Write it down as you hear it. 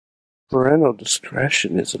Parental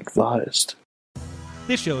discretion is advised.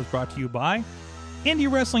 This show is brought to you by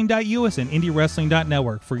IndieWrestling.us and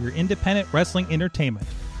IndieWrestling.network for your independent wrestling entertainment.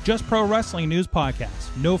 Just Pro Wrestling News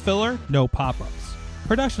Podcast. No filler, no pop-ups.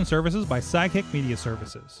 Production services by Sidekick Media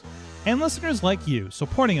Services. And listeners like you,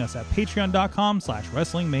 supporting us at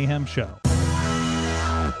patreon.com/Wrestling Mayhem Show.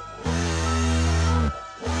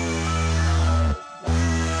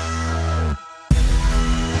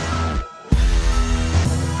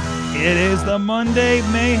 It is the Monday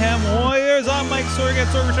Mayhem Warriors. I'm Mike Sorg at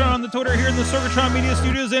Sorgatron on the Twitter here in the Sorgatron Media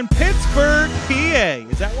Studios in Pittsburgh, PA.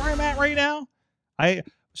 Is that where I'm at right now? I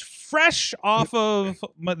was fresh off of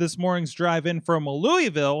this morning's drive in from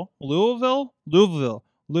Louisville.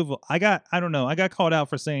 I got called out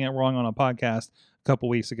for saying it wrong on a podcast a couple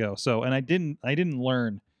weeks ago. So, and I didn't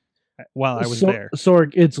learn while I was there.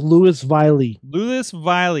 Sorg, it's Louis Viley.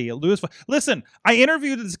 Listen, I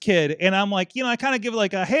interviewed this kid and I'm like, I kind of give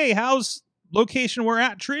like a, hey, how's location we're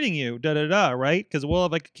at treating you? Right? Because we'll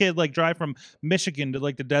have like a kid like drive from Michigan to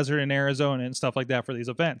like the desert in Arizona and stuff like that for these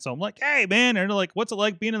events. So I'm like, hey man, and they're like, what's it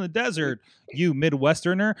like being in the desert, you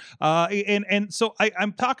Midwesterner? And so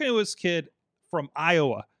I'm talking to this kid from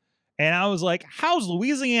Iowa. And I was like, how's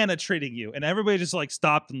Louisiana treating you? And everybody just like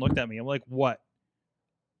stopped and looked at me. I'm like, what?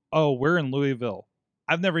 Oh, we're in Louisville.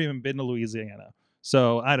 I've never even been to Louisiana.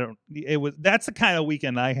 So that's the kind of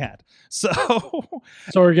weekend I had. So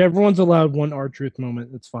Sorry, everyone's allowed one R-Truth moment.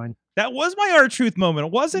 It's fine. That was my R-Truth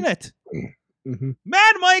moment, wasn't it? Mm-hmm.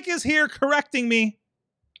 Mad Mike is here correcting me.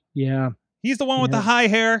 Yeah. He's the one with the high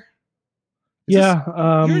hair. You're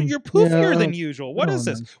poofier than usual. What is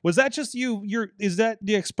this? Was that just you? Is that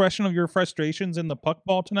the expression of your frustrations in the puck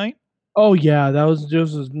ball tonight? Oh yeah, that was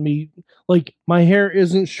just me. Like my hair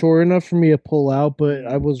isn't short enough for me to pull out, but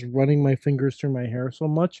I was running my fingers through my hair so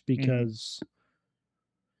much because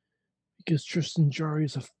Tristan Jarry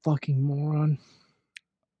is a fucking moron.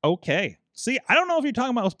 Okay. See, I don't know if you're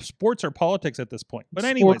talking about sports or politics at this point, but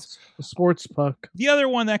anyways, sports puck. The other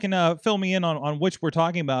one that can fill me in on which we're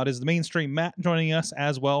talking about is the mainstream Matt joining us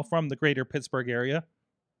as well from the greater Pittsburgh area.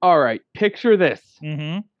 All right, picture this.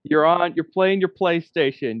 Mm-hmm. You're playing your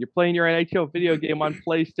PlayStation. You're playing your NHL video game on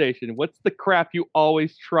PlayStation. What's the crap you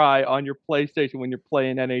always try on your PlayStation when you're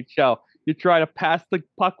playing NHL? You try to pass the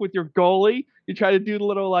puck with your goalie. You try to do the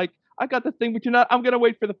little like, I got the thing, but you're not. I'm going to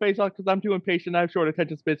wait for the face-off because I'm too impatient. I have short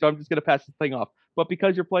attention span, so I'm just going to pass this thing off. But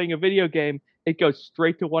because you're playing a video game, it goes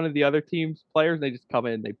straight to one of the other team's players, and they just come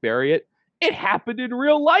in and they bury it. It happened in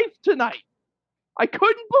real life tonight. I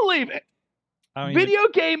couldn't believe it. Video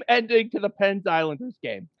game ending to the Pens Islanders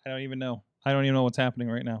game. I don't even know what's happening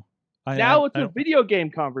right now. It's a video game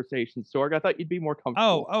conversation, Sorg. I thought you'd be more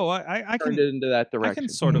comfortable. I can turn it into that direction.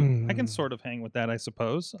 I can sort of hang with that, I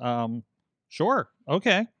suppose. Sure.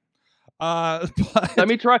 Okay. But... Let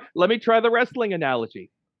me try the wrestling analogy.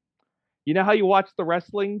 You know how you watch the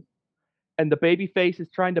wrestling and the baby face is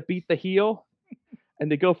trying to beat the heel and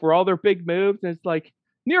they go for all their big moves and it's like,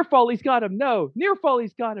 near fall, he's got him, no. Near fall,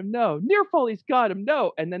 he's got him, no. Near fall, he's got him,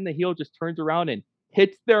 no. And then the heel just turns around and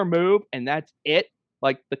hits their move, and that's it.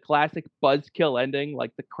 Like the classic buzzkill ending.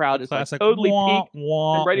 Like the crowd is like totally peaked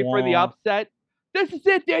and ready for the upset. This is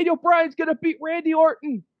it. Daniel Bryan's going to beat Randy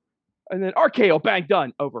Orton. And then RKO, bang,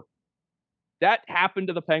 done, over. That happened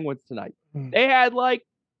to the Penguins tonight. They had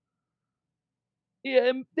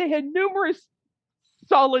numerous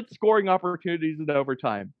solid scoring opportunities in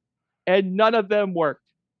overtime, and none of them worked.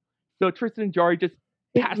 So Tristan Jarry just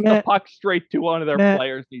passed the puck straight to one of their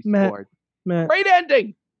players. He scored. Great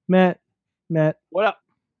ending. Matt. What up?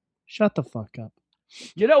 Shut the fuck up.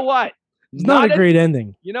 You know what? It's not a great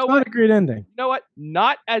ending. You know what? Not a great ending. You know what?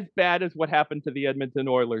 Not as bad as what happened to the Edmonton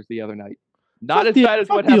Oilers the other night. Not as bad as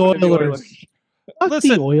what happened to the Oilers.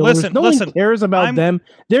 Listen, no one cares about them.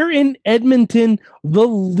 They're in Edmonton, the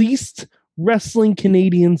least wrestling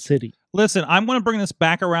Canadian city. Listen, I'm going to bring this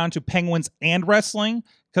back around to Penguins and wrestling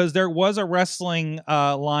because there was a wrestling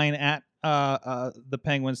line at the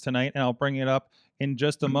Penguins tonight, and I'll bring it up in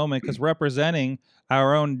just a moment because representing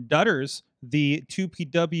our own Dutters, the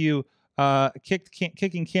 2PW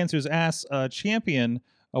Kicking Cancer's Ass champion,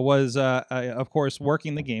 was, of course,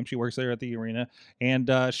 working the game. She works there at the arena,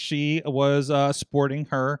 and she was sporting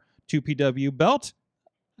her 2PW belt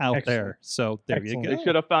out there. So there you go. They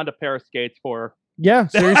should have found a pair of skates for her. Yeah,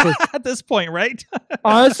 seriously. At this point, right?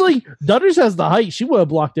 Honestly, Dutters has the height. She would have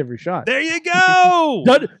blocked every shot. There you go.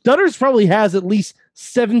 Dutters probably has at least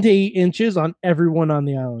 7 to 8 inches on everyone on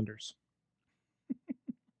the Islanders.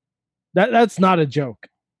 That's not a joke.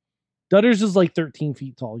 Dutters is like 13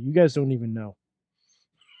 feet tall. You guys don't even know.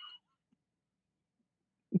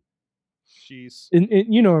 Jeez.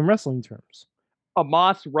 In wrestling terms.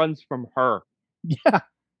 Amos runs from her. Yeah,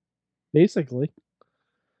 basically.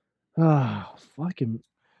 Ah, fucking.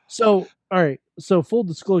 So, all right. So, full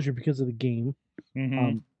disclosure, because of the game,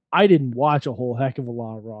 Mhm. I didn't watch a whole heck of a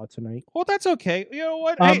lot of Raw tonight. Well, that's okay. You know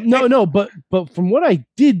what? No, but from what I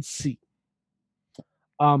did see,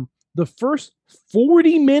 the first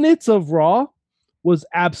 40 minutes of Raw was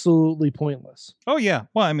absolutely pointless. Oh yeah.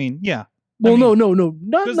 Well, I mean, yeah. Well, I mean, no,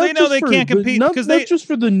 not because not they know just they for can't the- compete, Not, because not they- just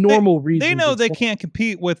for the normal reasons. They know it's they fine. can't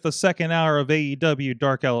compete with the second hour of AEW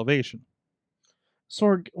Dark Elevation.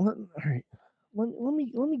 Sorg, all right. Let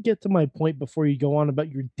me get to my point before you go on about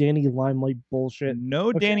your Danny Limelight bullshit. No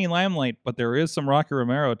Okay. Danny Limelight, but there is some Rocky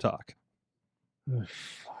Romero talk. Ugh,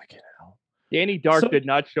 fucking hell. Danny Dark So- did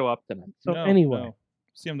not show up tonight. So No, anyway, no.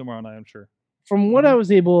 See him tomorrow night, I'm sure. from what Mhm. I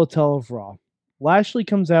was able to tell of Raw, Lashley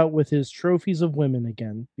comes out with his trophies of women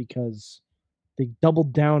again because they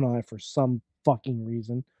doubled down on it for some fucking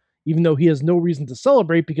reason. Even though he has no reason to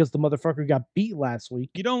celebrate because the motherfucker got beat last week.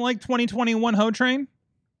 You don't like 2021 Ho Train?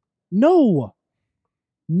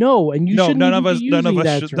 No, and you No, shouldn't none even of us, be none of using us,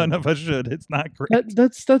 that should, term. none of us should. It's not great.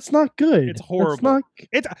 That's not good. It's That's horrible. not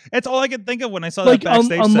It's all I could think of when I saw like that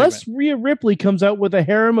backstage unless segment. Rhea Ripley comes out with a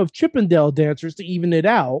harem of Chippendale dancers to even it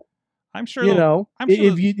out. I'm sure. You know, I'm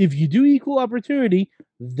sure if you do equal opportunity,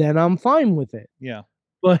 then I'm fine with it. yeah.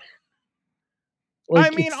 But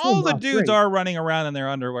like, I mean, it's still all the not dudes great. are running around in their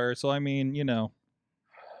underwear, so I mean, you know.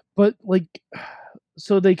 But like,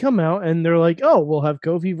 so they come out and they're like, "Oh, we'll have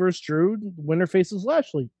Kofi versus Drew. Winner faces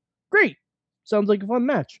Lashley. Great, sounds like a fun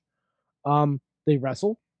match." They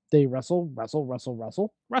wrestle, wrestle,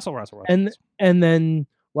 Wrestle. and then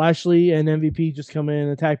Lashley and MVP just come in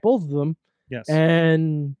and attack both of them. Yes.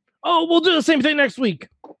 And we'll do the same thing next week.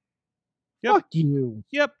 Yep. Fuck you.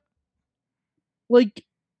 Yep. Like,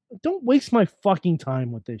 don't waste my fucking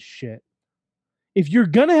time with this shit. If you're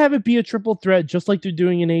gonna have it be a triple threat, just like they're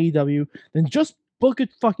doing in AEW, then just book a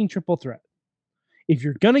fucking triple threat. If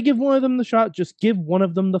you're gonna give one of them the shot, just give one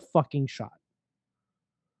of them the fucking shot.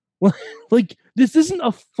 Like, this isn't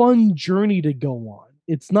a fun journey to go on.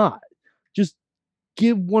 It's not. Just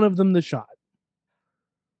give one of them the shot.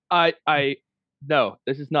 No,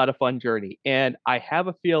 this is not a fun journey. And I have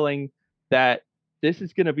a feeling that this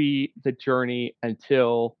is going to be the journey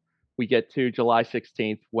until we get to July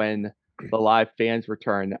 16th when the live fans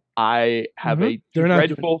return. I have a They're not doing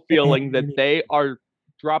dreadful feeling that anything. they are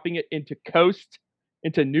dropping it into coast,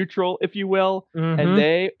 into neutral, if you will. Mm-hmm.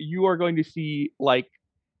 And you are going to see, like,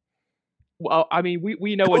 well, I mean,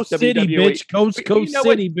 we know Coast what City, WWE bitch. Coast we know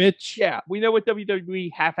what- City, bitch. Yeah, we know what WWE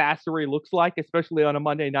half-assery looks like, especially on a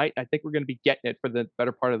Monday night. I think we're going to be getting it for the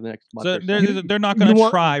better part of the next month. So or so. they're not you going to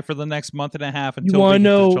want- try for the next month and a half You until want to we get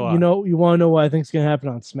to know? July. You want to know what I think's gonna happen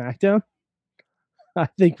on SmackDown? I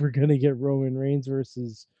think we're gonna get Roman Reigns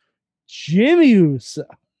versus Jimmy Uso.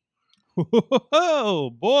 Oh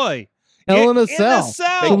boy! Hell in a In Cell. the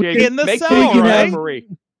cell. So we Make can- In the make cell, Jake the right? referee.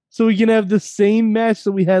 So we can have the same match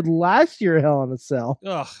that we had last year, at Hell in a Cell,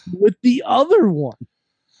 Ugh. with the other one. I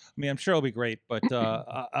mean, I'm sure it'll be great, but Yeah,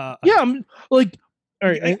 I'm like, all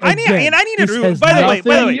right. I need a this new. has By the way,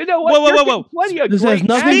 nothing- You know what? Whoa, whoa, You're whoa, getting plenty of This has great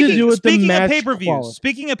nothing to matches. do with the speaking match of pay-per-views, quality.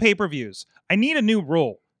 speaking of pay-per-views, I need a new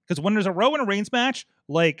rule because when there's a Roman Reigns match,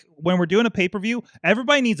 like when we're doing a pay-per-view,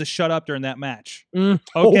 everybody needs to shut up during that match. Oh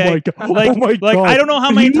Okay, my god! like, oh my like god! I don't know how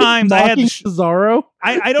Are many you times I had mocking to Cesaro.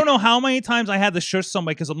 I don't know how many times I had to shush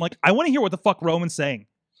somebody because I'm like, I want to hear what the fuck Roman's saying.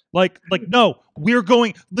 Like no, we're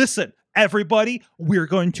going. Listen, everybody, we're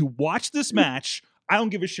going to watch this match. I don't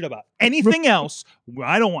give a shit about anything else.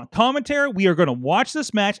 I don't want commentary. We are going to watch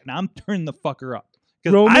this match, and I'm turning the fucker up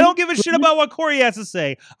because Roman- I don't give a shit about what Corey has to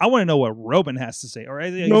say. I want to know what Roman has to say. All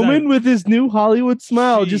right, Roman with his new Hollywood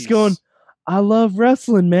smile, just Jeez. going, "I love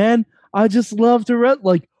wrestling, man. I just love to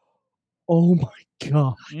like." Oh my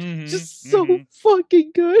god, Mhm, just so mhm.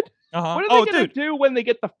 fucking good. Uh-huh. What are Oh, they going dude, to do when they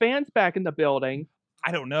get the fans back in the building?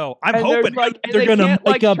 I don't know. I'm And there's hoping. like, and They're they gonna can't, mic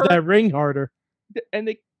like, up turn- that ring harder. and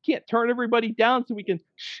they can't turn everybody down so we can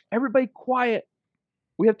everybody quiet.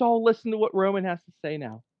 We have to all listen to what Roman has to say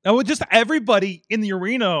now. No, just everybody in the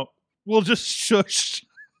arena will just shush.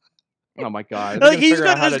 Oh my god! Like there's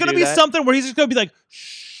gonna be something where he's just gonna be like,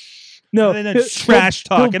 shh, No, and then he'll- trash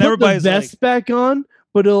he'll talk, put and everybody's the like, vest back on,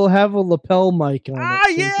 but it'll have a lapel mic on ah, it. so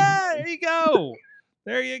he can- yeah, there you go,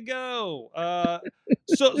 there you go.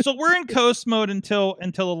 So we're in coast mode until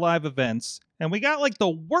the live events, and we got like the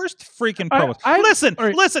worst freaking promos. Listen, all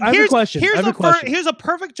right, listen. I have a Here's question. I have a question. here's a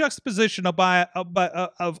perfect juxtaposition of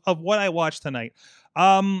what I watched tonight.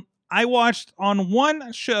 I watched on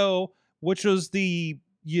one show, which was the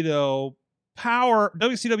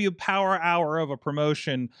WCW Power Hour of a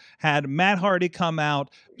promotion had Matt Hardy come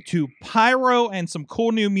out to pyro and some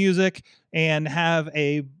cool new music and have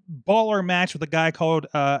a baller match with a guy called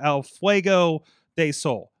El Fuego de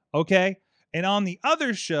Sol. Okay. And on the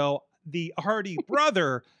other show, the Hardy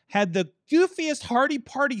brother had the goofiest Hardy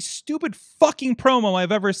Party stupid fucking promo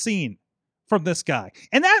I've ever seen from this guy.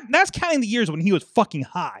 And that's counting the years when he was fucking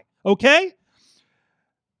high. Okay.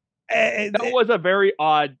 That was a very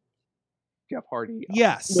odd Jeff Hardy.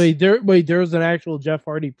 Yes. Wait, there's an actual Jeff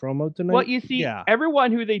Hardy promo tonight. Well, you see, Yeah.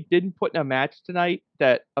 everyone who they didn't put in a match tonight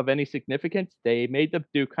that of any significance, they made them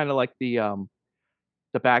do kind of like the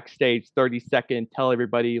backstage 30-second tell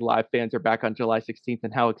everybody live fans are back on July 16th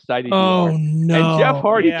and how excited you oh are. no! And Jeff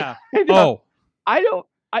Hardy, Yeah. kind of- Oh,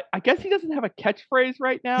 I guess he doesn't have a catchphrase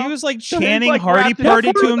right now. he was like So he's, chanting like, Hardy wrapped in Party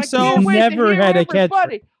words, to like, himself. "Can't wait to Never hear had a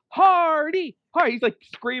everybody. Hardy. He's like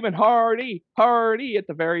screaming Hardy at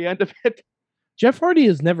the very end of it. Jeff Hardy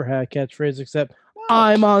has never had a catchphrase except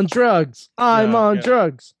 "I'm on drugs. I'm Yeah, on yeah.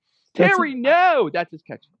 drugs." That's- Terry, no, that's his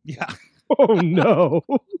catchphrase. Yeah. Oh no!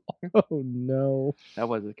 Oh no! That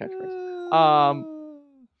was his catchphrase.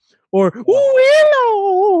 Or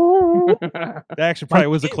Willow. That actually probably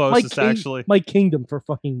was the closest, actually. My kingdom for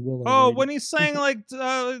fucking Willow. Oh, lady. when he sang like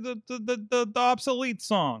the obsolete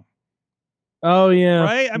song, Oh yeah.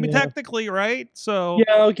 right? I mean, yeah. technically, right? So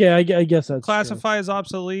Yeah. Okay. I guess that's classify as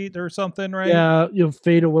obsolete or something, true. right? Yeah. You'll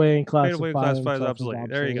fade away and Fade classify. away, classify as himself obsolete.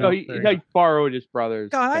 There you so go. he, There you like borrowed his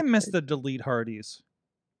brother's. God, I miss catchphrase. the delete Hardys.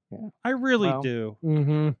 Yeah. I really Well. do.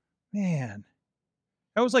 Mm-hmm. Man,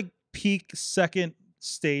 that was like peak second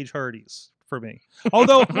stage Hardys for me.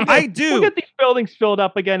 Although I do. We'll get these buildings filled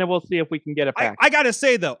up again, and we'll see if we can get it back. I gotta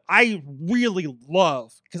say though, I really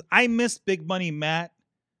love because I missed Big Money Matt.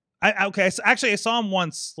 I saw him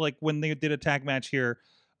once, like when they did a tag match here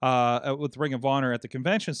with Ring of Honor at the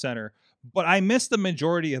convention center. But I missed the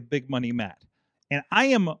majority of Big Money Matt, and I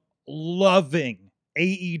am loving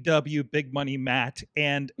AEW Big Money Matt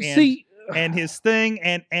and See, and his thing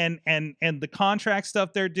and the contract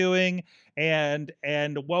stuff they're doing and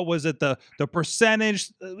what was it the percentage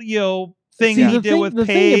thing see, he the did thing, with the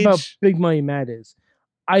Paige. thing about Big Money Matt is,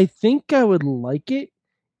 I think I would like it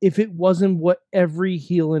if it wasn't what every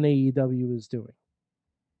heel in AEW is doing.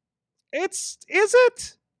 Is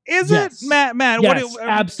it Yes. Matt Yes,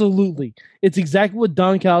 absolutely. It's exactly what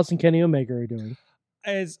Don Callis and Kenny Omega are doing.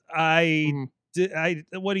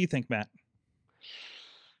 What do you think, Matt?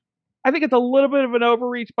 I think it's a little bit of an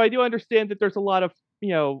overreach, but I do understand that there's a lot of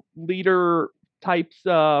leader types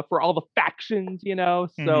for all the factions,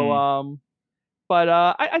 So, but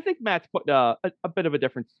I think Matt's put a bit of a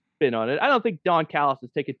different spin on it. I don't think Don Callis is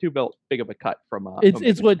taking too big of a cut from.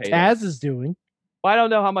 It's what payday. Taz is doing. Well, I don't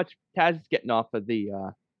know how much Taz is getting off of the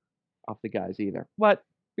guys either, but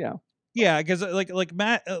Yeah, because like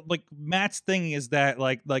Matt's thing is that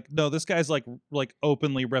like no, this guy's like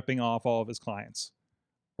openly ripping off all of his clients,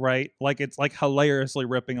 right? Like it's like hilariously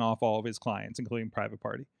ripping off all of his clients, including Private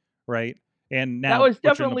Party, right? And now that was butchering the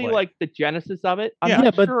definitely blade. like the genesis of it. I'm Yeah.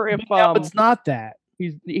 not but sure if now it's not that.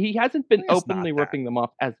 he hasn't been It's not openly that. ripping them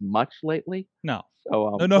off as much lately. no.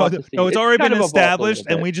 So No, we'll have to see. it's already kind been of evolved a little established,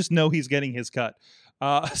 and bit. we just know he's getting his cut.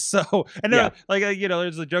 So and Yeah.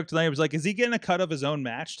 there's a joke tonight. It was like, is he getting a cut of his own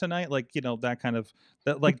match tonight? Like, that kind of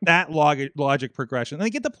that logic progression. And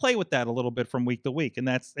they get to play with that a little bit from week to week, and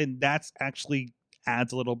that's actually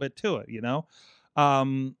adds a little bit to it,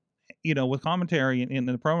 with commentary and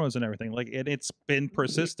the promos and everything. Like it's been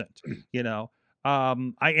persistent,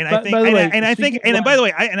 I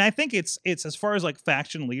think it's as far as like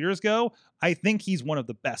faction leaders go, I think he's one of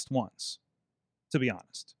the best ones, to be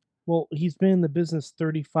honest. Well, he's been in the business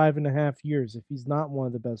 35 and a half years. If he's not one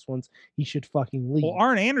of the best ones, he should fucking leave. Well,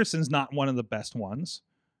 Arn Anderson's not one of the best ones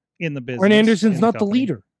in the business. Arn Anderson's in not the company.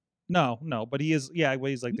 leader. No, but he is. Yeah,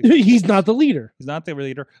 well, he's like He's not the leader. he's not the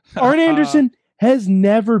leader. Arn Anderson has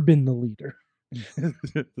never been the leader.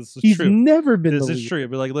 This is He's true. never been This the is leader. true.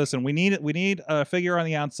 But like, listen, we need a figure on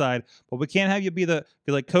the outside, but we can't have you be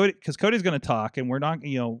Cody, because Cody's going to talk, and we're not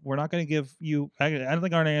going to give you. I don't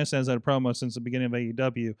think Arn Anderson has had a promo since the beginning of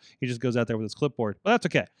AEW. He just goes out there with his clipboard, but that's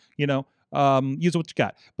okay. Use what you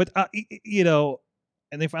got. But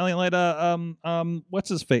and they finally let what's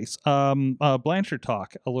his face Blanchard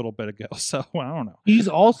talk a little bit ago. So I don't know. He's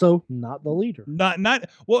also not the leader. Not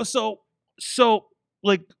well. So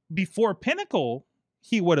like before Pinnacle,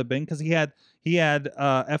 he would have been, because he had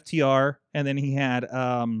FTR, and then he had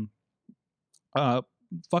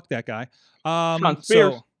fuck that guy. Sean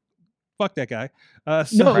Spears. So, fuck that guy.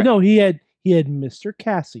 No, he had Mr.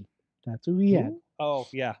 Cassie. That's who he had. Oh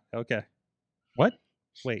yeah. Okay. What?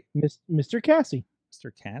 Wait, Mr. Cassie. Mr.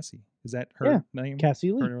 Cassie. Is that her Yeah, name?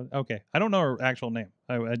 Cassie Lee. Okay, I don't know her actual name.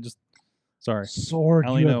 I just sorry. Sorg, I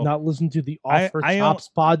only you have know- not listened to the I- Off Her I Chops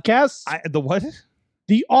podcast? The what?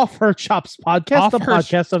 The Off Her Chops podcast, Off the Her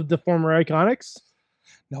podcast of the former Iconics.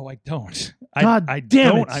 No, I don't. God I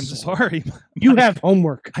damn don't. it, I'm Sorg. sorry. You have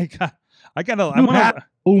homework. I gotta. You have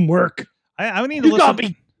homework. I need to You listen. gotta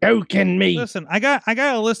be joking me. Listen, I got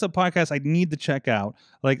a list of podcasts I need to check out.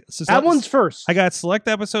 Like That one's first. I got select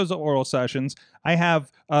episodes of Oral Sessions. I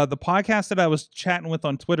have the podcast that I was chatting with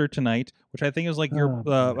on Twitter tonight, which I think is like your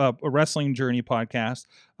wrestling journey podcast.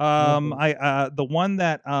 I the one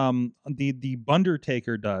that the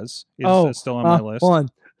Bundertaker does is still on my list. Hold on.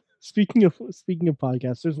 Speaking of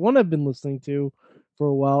podcasts, there's one I've been listening to for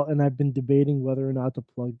a while, and I've been debating whether or not to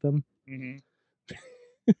plug them. Mm-hmm.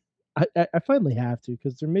 I finally have to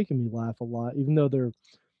because they're making me laugh a lot, even though they're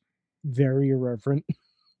very irreverent.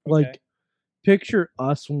 Like, picture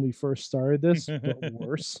us when we first started this, but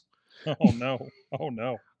worse. Oh no! Oh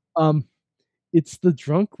no! It's the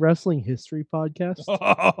Drunk Wrestling History podcast.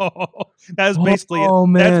 That's basically Oh, it.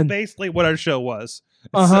 man. That's basically what our show was.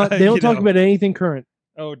 They don't talk about anything current.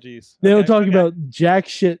 Oh geez. They don't Okay, talk okay. about jack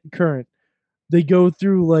shit current. They go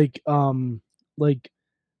through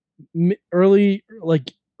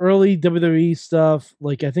early WWE stuff.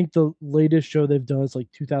 Like, I think the latest show they've done is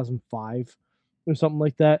like 2005 or something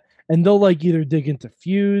like that. And they'll like either dig into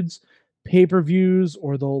feuds, pay-per-views,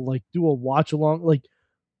 or they'll like do a watch along. Like,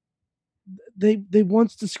 they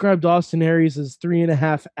once described Austin Aries as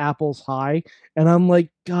 3.5 apples high, and I'm like,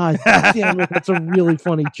 God damn it, that's a really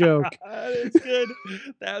funny joke. That's good.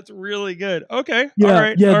 That's really good. Okay. Yeah, All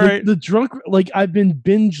right. yeah. All right. The drunk, like, I've been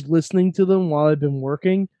binge listening to them while I've been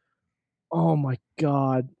working. Oh my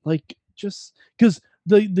God! Like, just because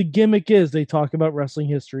the gimmick is they talk about wrestling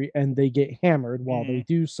history and they get hammered while they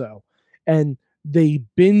do so, and they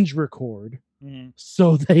binge record. Mhm.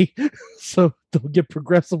 So they'll get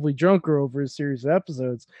progressively drunker over a series of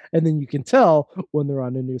episodes, and then you can tell when they're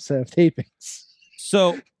on a new set of tapings.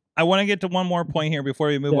 So I want to get to one more point here before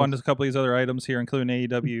we move on to Yes. a couple of these other items here, including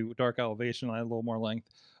AEW Dark Elevation. I had a little more length.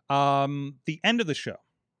 The end of the show.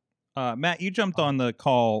 Matt, you jumped on the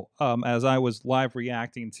call as I was live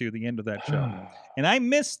reacting to the end of that show, and I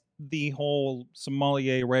missed the whole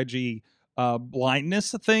Sommelier Reggie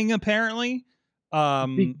blindness thing. Apparently,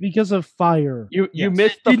 Because of fire. You Yes.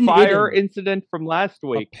 missed the Didn't hit fire him. incident from last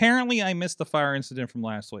week. apparently, I missed the fire incident from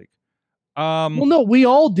last week. Well, no, we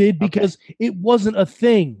all did Okay. because it wasn't a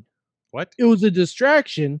thing. What? It was a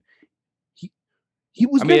distraction. He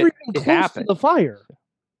was I mean, never it even close to happened. the fire.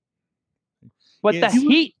 But the Yes.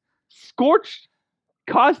 heat scorched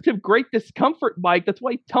caused him great discomfort, Mike. That's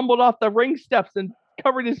why he tumbled off the ring steps and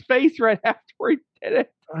covered his face right after he did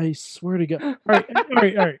it. I swear to God. All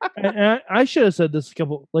right. I should have said this a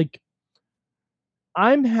couple. Like,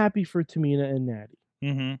 I'm happy for Tamina and Natty.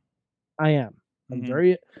 Mm-hmm. I am. I'm Mhm.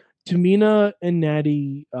 very. Tamina and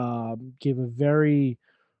Natty gave a very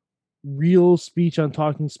real speech on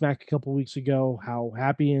Talking Smack a couple weeks ago. How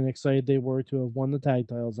happy and excited they were to have won the tag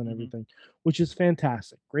titles and Mhm. everything, which is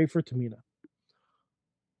fantastic. Great for Tamina.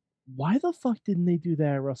 Why the fuck didn't they do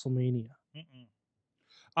that at WrestleMania? Mm-mm.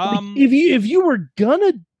 Like, if you were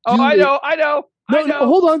gonna do Oh, I it- know. I know. No,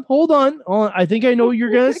 hold on. I think I know what you're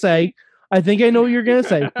gonna say.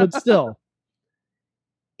 But still,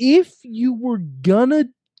 if you were gonna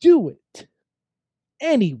do it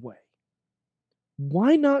anyway,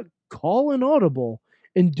 why not call an audible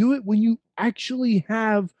and do it when you actually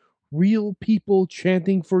have real people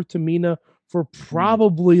chanting for Tamina for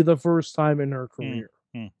probably the first time in her career?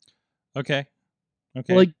 Okay.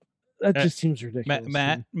 Okay. Like, that Uh, just seems ridiculous. to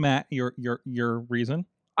me. Matt, your reason.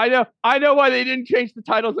 I know why they didn't change the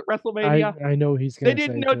titles at WrestleMania. I know he's They gonna.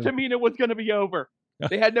 didn't say know too. Tamina was going to be over.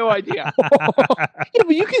 They had no idea. Yeah,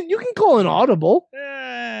 but you can call an audible.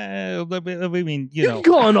 I mean, you You know.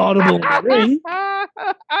 can call an audible in the ring.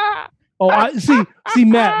 Oh, I see,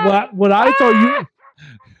 Matt. What I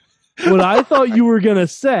thought you were gonna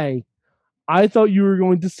say, I thought you were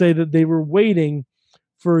going to say that they were waiting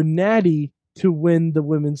for Natty to win the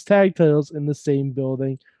women's tag titles in the same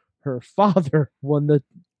building her father won the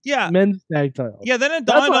Yeah. men's tag titles. Yeah. Then it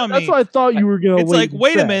that's dawned what, on me. that's what I thought you were gonna. It's like, and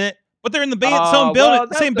wait a say. minute, but they're in the Oh,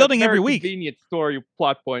 same building every week. Convenient story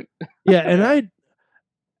plot point. Yeah, and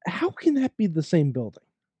how can that be the same building?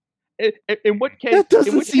 In what case? That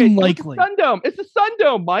doesn't in which seem case, likely. It's the Sundome. It's the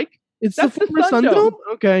Sundome, Mike. It's That's the the former Sun Sundome. Dome.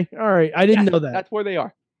 Okay, all right. I didn't Yeah, know that. That's where they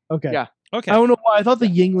are. Okay. Yeah. Okay. I don't know why. I thought the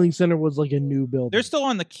Yingling Center was like a new building. They're still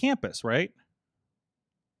on the campus, right?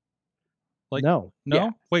 Like- no. No. Yeah.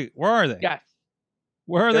 Wait, where are they? Yes.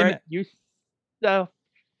 Where are They're they? at South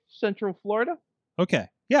Central Florida. Okay.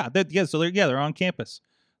 Yeah. So they're on campus.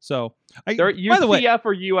 So, They're by the way, UCF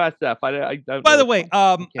or USF. I don't by know the which way,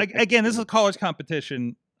 one. I can't again, this is remember. a college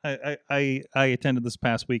competition. I attended this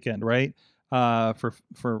past weekend, right? For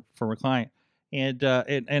a client, and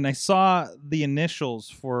I saw the initials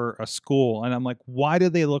for a school, and I'm like, why do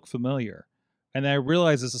they look familiar? And then I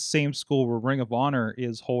realized it's the same school where Ring of Honor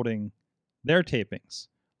is holding their tapings,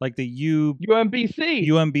 like the UMBC.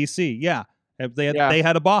 UMBC. Yeah, Yeah. they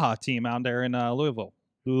had a Baja team out there in Louisville.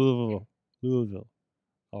 Oh,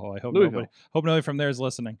 I hope Louisville. nobody from there is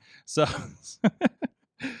listening. So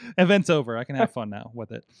event's over. I can have fun now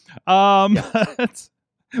with it.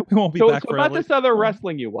 We won't be back So for about at least- this other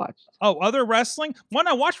wrestling you watched. Oh, other wrestling? One,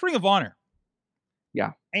 I watched Ring of Honor.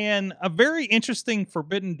 Yeah. And a very interesting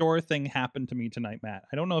Forbidden Door thing happened to me tonight, Matt.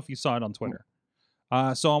 I don't know if you saw it on Twitter.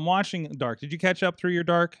 So I'm watching Dark. Did you catch up through your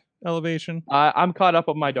Dark Elevation? I'm caught up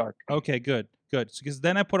on my Dark. Okay, good. Because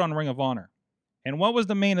then I put on Ring of Honor. And what was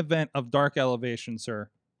the main event of Dark Elevation, sir?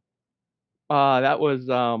 That was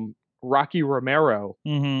Rocky Romero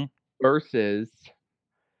Mm-hmm. versus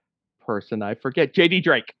person I forget, JD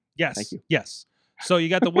Drake. Yes. Thank you. Yes. So you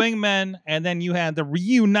got the Wingmen, and then you had the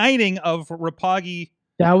reuniting of Roppongi.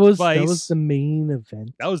 That was Vice. the main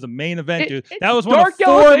event. That was the main event, dude. It's That was one of Dark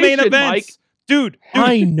 4 main Elevation, events. Mike. Dude,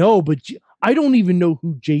 I know, but I don't even know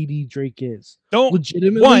who JD Drake is. don't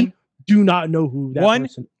Legitimately, one, do not know who that One,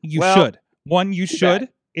 person. you Well, should. One, you too should. bad.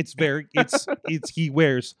 It's he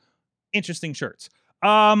wears interesting shirts.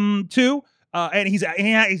 2, and he's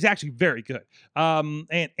actually very good.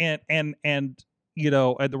 And you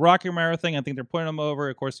know, at the Rocky Romero thing, I think they're putting him over.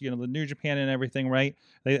 Of course, you know, the New Japan and everything, right?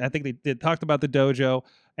 I think they did talked about the dojo,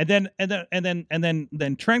 and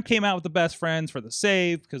then Trent came out with the best friends for the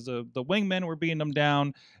save because the Wingmen were beating them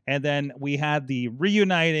down, and then we had the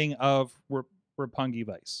reuniting of Roppongi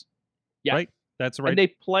Vice. Yes. Right? That's right. And they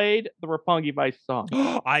played the Roppongi Vice song.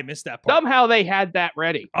 I missed that part. Somehow they had that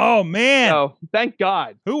ready. Oh man, So thank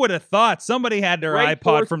God. who would have thought somebody had their Great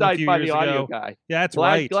iPod from a foresight few by years the audio ago? guy. Yeah, that's Glad,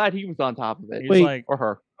 right. glad he was on top of it. He's Wait. like, Or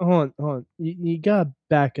her. Hold on. You gotta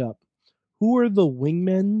back up. Who are the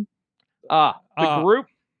Wingmen? The Uh, group,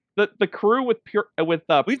 the crew with We've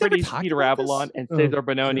never Pretty talked Peter about this? Avalon and Oh, Cesar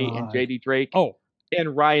Bononi and God. JD Drake oh,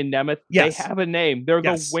 and Ryan Nemeth. Yes. They have a name. They're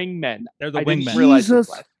Yes. the Wingmen. they're the I didn't Wingmen. realize this Jesus.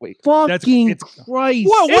 last week. Fucking it's- Christ!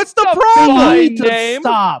 Whoa, what's It's the a problem? They fine need to name.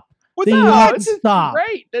 stop. What's They up? need This to is stop.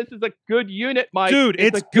 great. This is a good unit, Mike. Dude,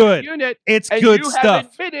 it's a good. unit. It's And good you stuff. have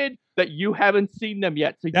admitted that you haven't seen them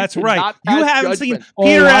yet. So you That's cannot right. You pass haven't seen judgment.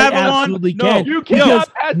 Peter Oh, I Avalon. absolutely No, can. You no.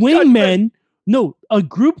 cannot pass judgment. Wingmen, no, a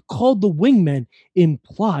group called the Wingmen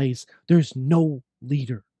implies there's no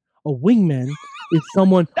leader. A wingman is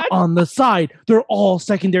someone That's- on the side. They're all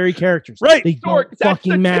secondary characters. Right. They Sorg, don't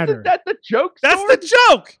fucking matter. Isn't that the joke? That's Sorg? the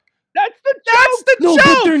joke. That's the joke. That's the No, joke.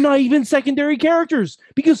 but they're not even secondary characters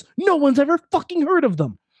because no one's ever fucking heard of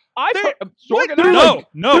them. I They're- put What? Sorg and They're I No, like-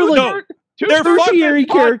 no, they're no. like- They're two-thirds of Tertiary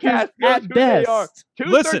this characters podcast knows at who they are. best.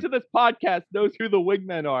 Two-thirds Listen. of this podcast knows who the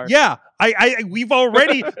Wingmen are. Yeah, we've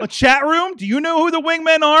already a chat room. Do you know who the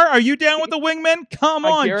Wingmen are? Are you down with the Wingmen? Come I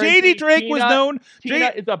on, guarantee JD Drake was Tina- known.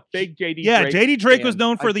 Tina is a big JD Yeah, Drake JD Drake was fan.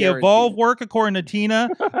 known for I the guarantee Evolve it. work, according to Tina.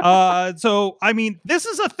 So I mean, this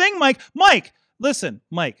is a thing, Mike. Mike, listen,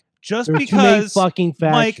 Mike. Just There are too many because, fucking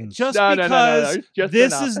Mike, factions. just No, because it's just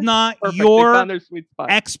this enough. is not Perfect. They your found their sweet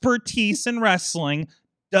spot. expertise in wrestling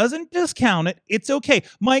doesn't discount it. It's okay.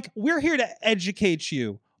 Mike, we're here to educate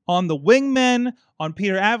you on the Wingmen, on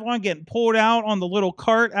Peter Avalon getting pulled out on the little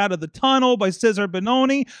cart out of the tunnel by Cesar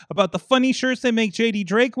Bononi, about the funny shirts they make JD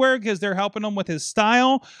Drake wear because they're helping him with his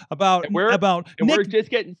style, about And we're Nick, just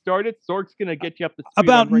getting started. Sorg's gonna get you up to speed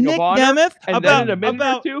about on Ring Nick of Honor. Nemeth, And about then in a minute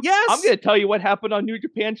about or two, yes, I'm going to tell you what happened on New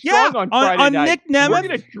Japan Yeah, Strong on- on Friday on night. Nick We're Nemeth.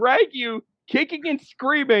 going to drag you kicking and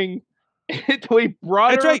screaming into a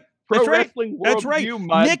broader That's right. pro That's right. wrestling That's right. worldview,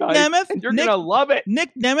 my Nick guy, Nemeth, and you're Nick- going to love it.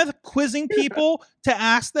 Nick Nemeth quizzing people to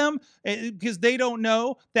ask them because they don't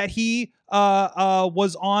know that he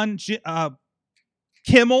was on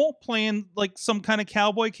Kimmel playing like some kind of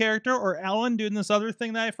cowboy character, or Ellen doing this other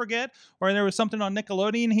thing that I forget, or there was something on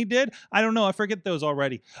Nickelodeon he did. I don't know. I forget those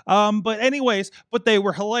already. But anyways, but they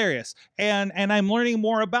were hilarious, and I'm learning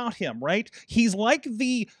more about him. Right? He's like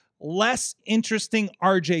the less interesting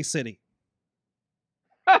RJ City.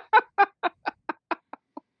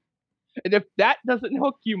 And if that doesn't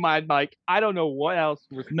hook you, my Mike, I don't know what else.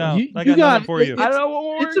 No, You- I you got got- nothing for you. I don't know what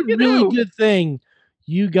more It's a we can really do. good thing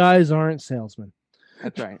you guys aren't salesmen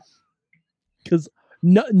That's right. because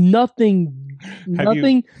nothing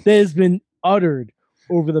that has been uttered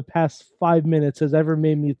over the past 5 minutes has ever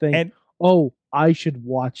made me think, And- oh, I should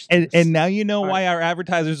watch this. And now you know All why our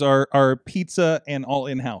advertisers are pizza and all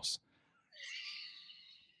in house.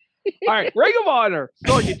 All right, Ring of Honor.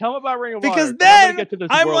 Sorry, tell me about Ring of Because Honor. then I'm gonna get to this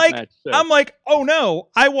I'm world like, match soon. I'm like, oh no,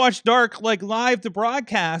 I watched Dark like live to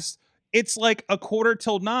broadcast. It's like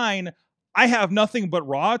 8:45. I have nothing but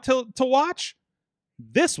Raw to watch.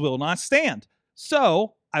 This will not stand.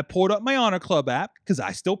 So I pulled up my Honor Club app because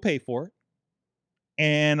I still pay for it,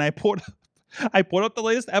 and I pulled up the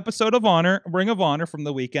latest episode of Ring of Honor from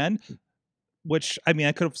the weekend, which I mean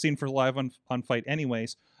I could have seen for live on Fight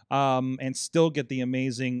anyways, and still get the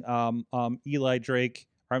amazing Eli Drake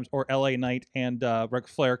or LA Knight and Ric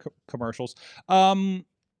Flair commercials.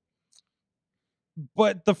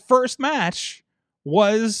 But the first match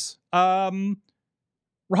was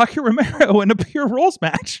Rocky Romero in a pure rules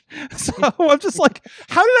match. So I'm just like,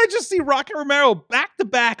 how did I just see Rocky Romero back to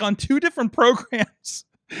back on two different programs?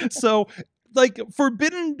 So like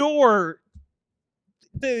Forbidden Door,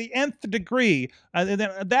 the nth degree. And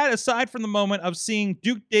then that aside from the moment of seeing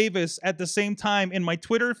Duke Davis at the same time in my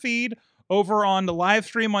Twitter feed, over on the live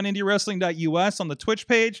stream on IndieWrestling.us on the Twitch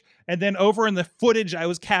page, and then over in the footage I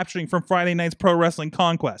was capturing from Friday night's Pro Wrestling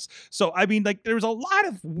Conquest. So, I mean, like, there was a lot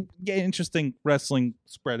of interesting wrestling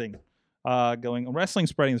spreading going. Wrestling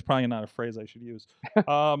spreading is probably not a phrase I should use.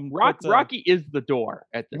 Rocky is the door.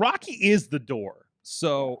 Rocky is the door.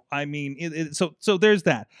 So, I mean, so there's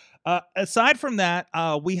that. Aside from that,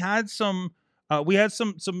 we had some, and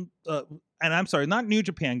I'm sorry, not New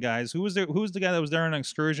Japan guys. Who was there? Who was the guy that was there on an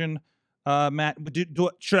excursion? Matt,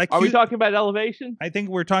 should I? Are we talking about Elevation? I think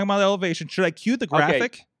we're talking about Elevation. Should I cue the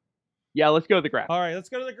graphic? Okay. Yeah, let's go to the graphic. All right, let's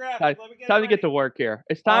go to the graphic. Time to get to work here.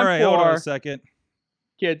 It's time All right, hold on a second.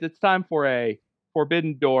 Kids, it's time for a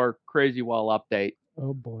Forbidden Door Crazy Wall update.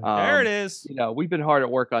 Oh boy. There it is. You know, we've been hard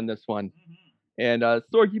at work on this one. Mm-hmm. And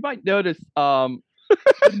Sorg, you might notice the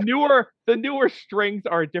newer strings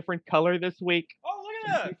are a different color this week.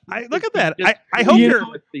 Oh, look at that. I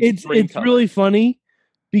hope it's really funny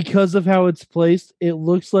because of how it's placed. It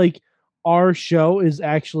looks like our show is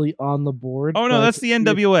actually on the board. Oh no, that's the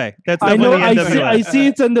NWA. That's I know. the NWA. I see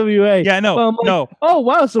it's NWA. Yeah, no, like, no. Oh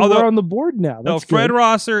wow, so we're on the board now. That's Fred good.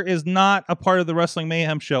 Rosser is not a part of the Wrestling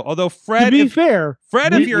Mayhem show. Although Fred, to be fair,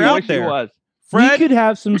 Fred, if you're out there, Fred, we could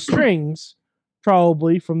have some strings.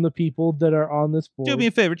 Probably from the people that are on this board. Do me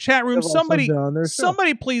a favor, chat room.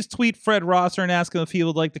 Somebody please tweet Fred Rosser and ask him if he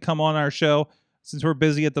would like to come on our show since we're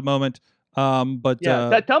busy at the moment. But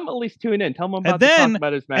yeah, tell him at least tune in. Tell him about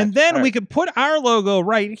his match. And then we could put our logo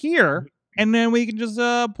right here, and then we can just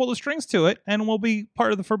pull the strings to it, and we'll be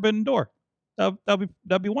part of the Forbidden Door.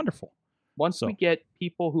 That'd be wonderful. Once we get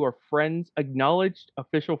people who are friends, acknowledged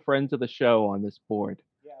official friends of the show on this board.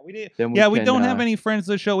 We did. We don't have any friends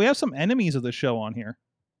of the show. We have some enemies of the show on here.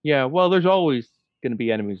 Yeah, well, there's always going to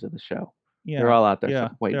be enemies of the show. Yeah, they're all out there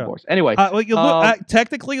waiting for us. Anyway,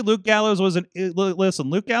 technically, Luke Gallows was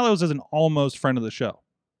Luke Gallows is an almost friend of the show.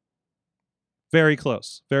 Very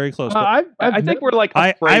close, very close. I think we're like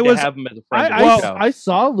afraid to have him as a friend of the show. I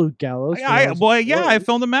saw Luke Gallows. I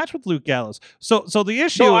filmed a match with Luke Gallows. So the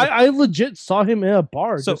issue. No, I legit saw him in a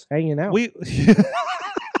bar just hanging out.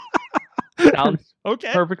 Sounds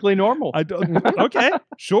perfectly normal. Okay,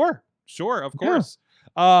 sure, of course.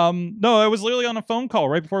 Yeah. No, I was literally on a phone call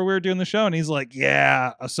right before we were doing the show, and he's like,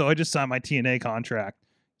 "Yeah, so I just signed my TNA contract.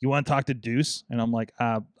 You want to talk to Deuce?" And I'm like,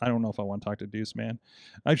 "I don't know if I want to talk to Deuce, man."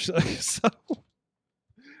 I'm just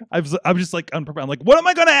like unprepared. I'm like, "What am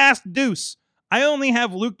I going to ask Deuce? I only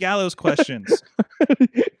have Luke Gallows questions."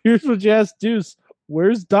 Here's what you ask Deuce: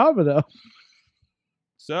 where's Domino?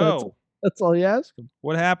 So. That's all you ask him.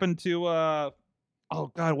 What happened to oh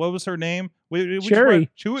god, what was her name?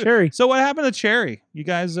 Cherry. Cherry. So what happened to Cherry? You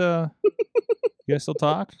guys you guys still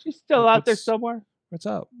talk? She's still out there somewhere. What's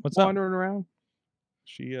up? Wandering around.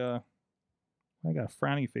 She I got a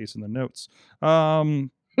frowny face in the notes.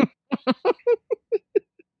 Well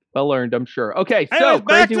earned, I'm sure. Okay, so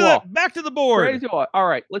anyways, back to the board. Crazy Wall. All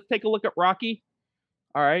right, let's take a look at Rocky.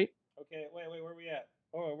 All right. Okay, wait, where are we at?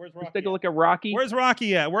 Oh, where's Rocky? Let's take a look at Rocky. Where's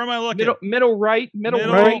Rocky at? Where am I looking? Middle right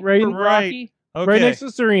right. Rocky. Okay. Right next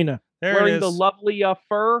to Serena. There wearing it is. the lovely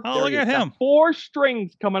fur. Oh, look at him. 4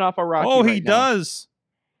 strings coming off of Rocky. Oh, he does.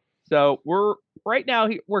 So we're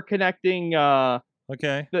connecting.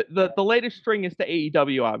 Okay. The latest string is to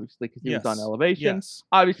AEW, obviously, because he was on Elevation. Yes.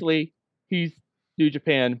 Obviously, he's New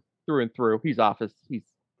Japan through and through. He's Office. He's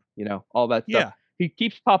all that stuff. Yeah. He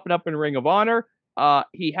keeps popping up in Ring of Honor.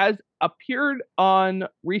 He has appeared on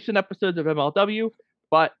recent episodes of MLW,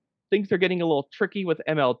 but things are getting a little tricky with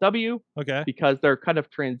MLW. Okay. Because they're kind of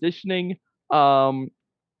transitioning.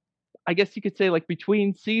 I guess you could say like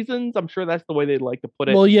between seasons. I'm sure that's the way they'd like to put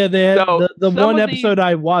it. Well, yeah, they had, the one episode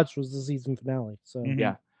I watched was the season finale. So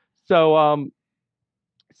yeah. So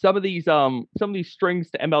some of these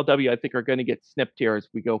strings to MLW I think are going to get snipped here as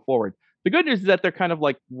we go forward. The good news is that they're kind of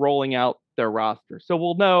like rolling out their roster, so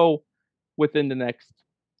we'll know within the next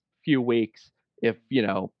few weeks if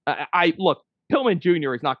I look. Pillman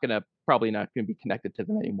Jr. is probably not going to be connected to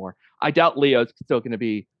them anymore. I doubt Leo's still going to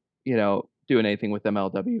be doing anything with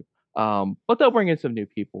MLW. But they'll bring in some new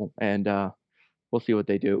people, and we'll see what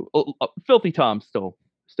they do. Filthy Tom's still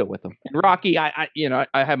with them. And Rocky, I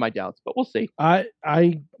have my doubts, but we'll see. I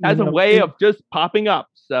has a way of just popping up.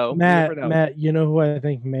 So Matt, you know who I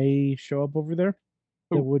think may show up over there?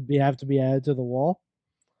 Who? It would have to be added to the wall.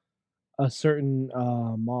 A certain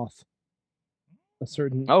Moth. A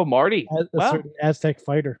certain Marty. Certain Aztec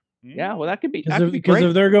fighter. Yeah, well, that could be because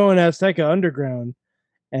if they're going Azteca Underground,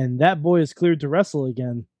 and that boy is cleared to wrestle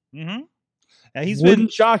again. Mm-hmm.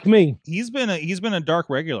 Wouldn't shock me. He's been a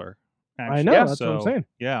dark regular. Actually. I know, that's what I'm saying.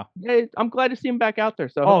 Yeah, I'm glad to see him back out there.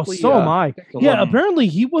 So so am I. Yeah, apparently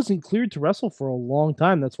he wasn't cleared to wrestle for a long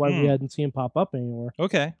time. That's why we hadn't seen him pop up anymore.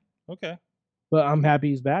 Okay. But I'm happy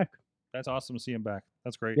he's back. That's awesome to see him back.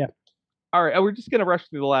 That's great. Yeah. All right, we're just gonna rush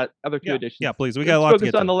through the other two editions. Yeah, please. We got a lot to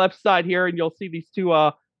get on the left side here, and you'll see these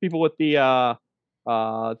two people with the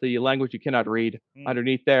language you cannot read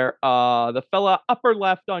underneath there. The fella upper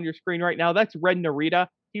left on your screen right now, that's Ren Narita.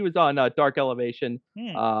 He was on Dark Elevation.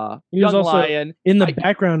 He was also Lion in the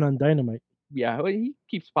background on Dynamite. Yeah, he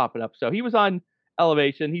keeps popping up. So he was on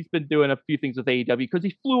Elevation. He's been doing a few things with AEW because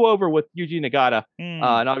he flew over with Yuji Nagata,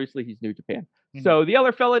 and obviously he's New Japan. So the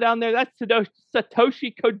other fella down there, that's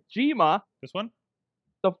Satoshi Kojima. This one?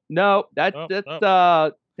 No, that's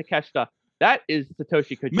Takeshita. That is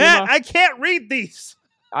Satoshi Kojima. Matt, I can't read these.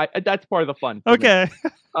 That's part of the fun. Okay.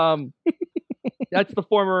 That's the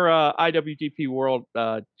former IWGP World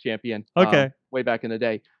Champion. Okay. Way back in the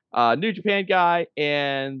day. New Japan guy,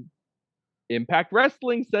 and Impact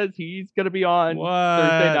Wrestling says he's going to be on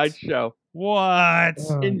Thursday night show. What?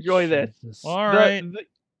 Enjoy this. All right. The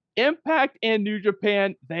Impact and New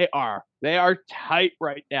Japan, they are tight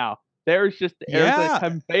right now. There's a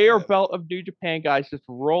conveyor belt of New Japan guys just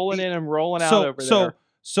rolling in and rolling out over there.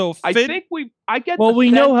 So I think we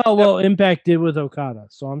know how well Impact did with Okada,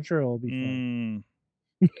 so I'm sure it'll be fun.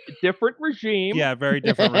 Different regime. Yeah, very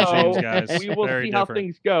different regimes, guys. We will see how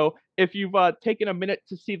things go. If you've taken a minute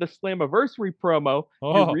to see the Slammiversary promo,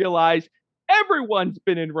 you realize everyone's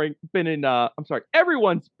been in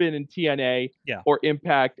TNA or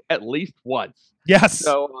Impact at least once. Yes.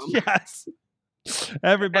 So yes.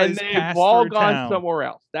 Everybody's and they've all gone somewhere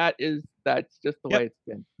else. That's just the way it's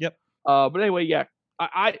been. Yep. But anyway, yeah.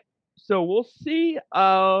 So we'll see.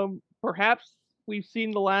 Perhaps we've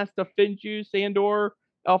seen the last of Finjuice and/or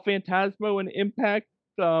El Phantasmo and Impact.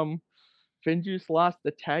 Finjuice lost the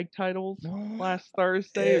tag titles last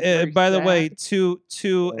Thursday. By the way,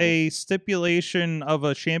 to a stipulation of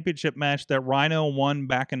a championship match that Rhino won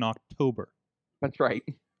back in October. That's right.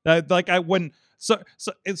 I wouldn't. So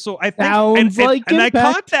I think, and I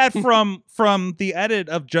caught that from the edit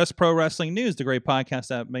of Just Pro Wrestling News, the great podcast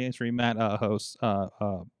that Mainstream Matt hosts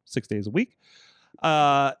 6 days a week,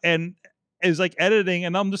 and is like editing,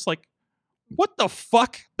 and I'm just like, what the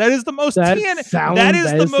fuck? That is the most TNA. That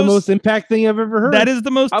is the most Impact thing I've ever heard. That is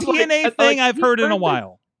the most TNA thing I've heard in a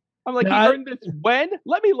while. I'm like, you earned this when?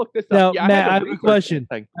 Let me look this up. Now, Matt, I have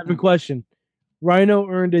a question. Rhino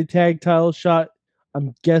earned a tag title shot,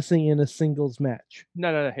 I'm guessing, in a singles match.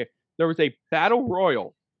 No. Here, there was a battle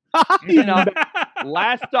royal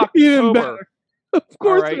last October. Of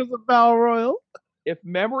course, it was a battle royal. If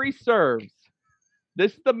memory serves,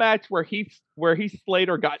 this is the match where Heath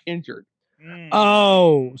Slater got injured.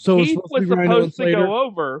 Oh, so Heath was supposed to go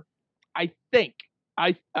over. I think.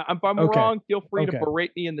 If I'm wrong, feel free to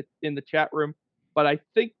berate me in the chat room. But I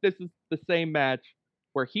think this is the same match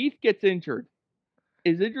where Heath gets injured.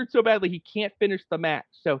 Is injured so badly he can't finish the match.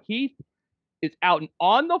 So Heath is out, and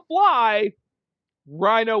on the fly,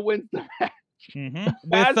 Rhino wins the match. Mm-hmm.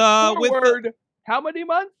 With how many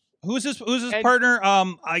months? Who's his partner?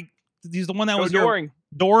 He's the one that was Doring.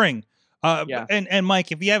 Doring. Yeah. And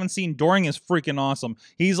Mike, if you haven't seen, Doring is freaking awesome.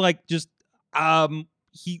 He's like just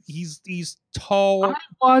he's tall. I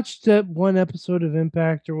watched that one episode of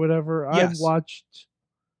Impact or whatever. Yes. I watched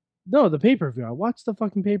the pay-per-view. I watched the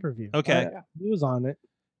fucking pay-per-view. Okay. He was on it.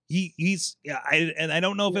 I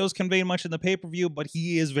don't know if it was conveyed much in the pay-per-view, but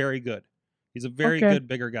he is very good. He's a very good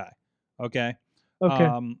bigger guy. Okay.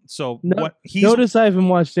 Notice I haven't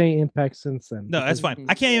watched any Impact since then. No, that's fine.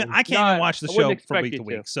 I can't even watch the show from week to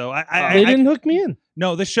week. So they didn't hook me in.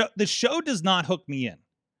 No, the show does not hook me in.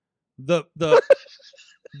 The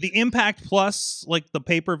Impact Plus, like the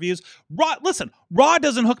pay-per-views. Raw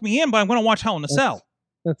doesn't hook me in, but I'm going to watch Hell in a Cell.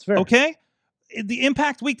 That's fair. Okay? the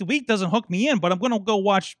Impact week to week doesn't hook me in, but I'm gonna go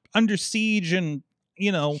watch Under Siege and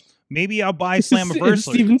maybe I'll buy Is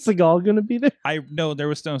Slammiversary. Steven Seagal going to be there? I know there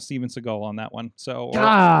was no Steven Seagal on that one, so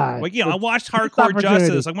God. I watched Missed Hardcore opportunity.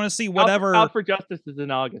 Justice. I want to see whatever Out for Justice is in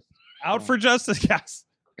August. Out for Justice. Yes,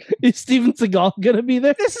 Is Steven Seagal going to be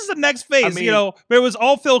there? this is the next phase. mean- It was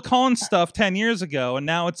all Phil Collins stuff 10 years ago, and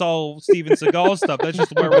now it's all Steven Seagal stuff. That's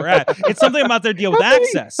just where we're at. It's something about their deal with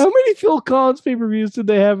Access. How many Phil Collins pay-per-views did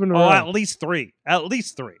they have in a row? At least three.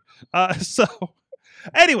 So,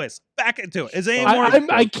 anyways, back into it. Is there any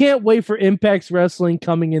more? I can't wait for Impact's Wrestling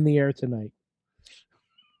coming in the air tonight.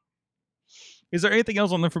 Is there anything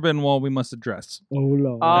else on the Forbidden Wall we must address? Oh,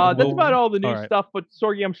 Lord. That's we'll- about all the new all right. stuff. But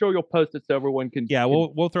Sorgi, I'm sure you'll post it so everyone can. Yeah,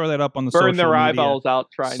 can we'll throw that up on the burn social their media. eyeballs out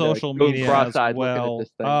trying Social to go media as cross-eyed looking well. at this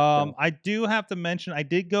thing. so. I do have to mention I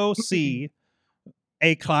did go see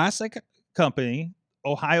a classic company,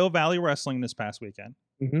 Ohio Valley Wrestling, this past weekend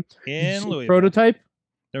Mhm. in Louisville. Prototype?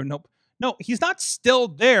 No, he's not still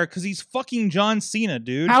there because he's fucking John Cena,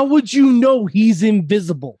 dude. How would you know he's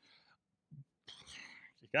invisible?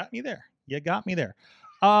 You got me there.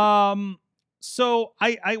 So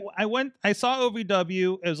I went. I saw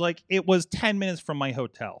OVW. It was 10 minutes from my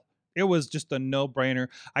hotel. It was just a no-brainer.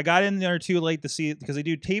 I got in there too late to see it because they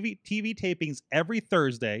do TV tapings every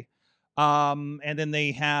Thursday. And then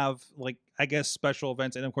they have I guess special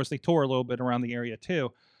events, and of course they tour a little bit around the area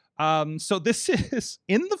too. So this is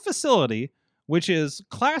in the facility, which is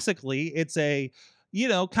classically it's a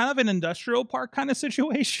kind of an industrial park kind of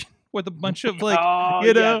situation with a bunch of Oh,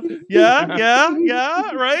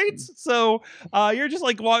 yeah, right. So you're just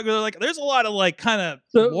walking. There's a lot of kind of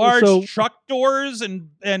large truck doors and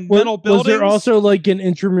metal buildings. Was there also an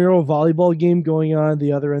intramural volleyball game going on at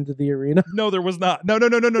the other end of the arena? No, there was not. No.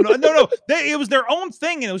 It was their own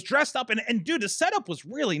thing, and it was dressed up. And dude, the setup was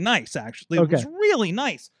really nice. Actually, it was really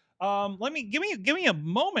nice. Let me give me a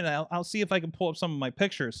moment. I'll see if I can pull up some of my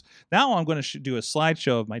pictures. Now I'm going to do a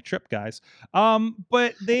slideshow of my trip, guys.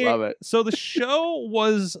 But they Love it. So the show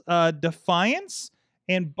was Defiance,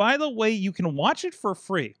 and by the way, you can watch it for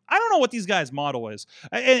free. I don't know what these guys' model is,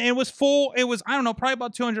 and it was full. It was probably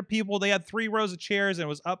about 200 people. They had 3 rows of chairs, and it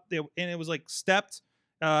was up there, and it was stepped,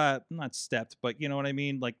 not stepped, but you know what I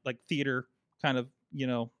mean, like theater kind of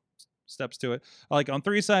steps to it. On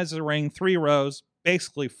 3 sides of the ring, 3 rows.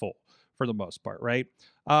 Basically full for the most part, right?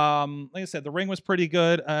 Like I said, the ring was pretty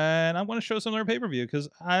good, and I'm going to show some of their pay-per-view because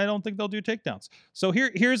I don't think they'll do takedowns. So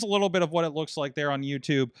here's a little bit of what it looks like there on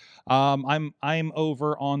YouTube. I'm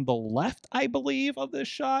over on the left, I believe, of this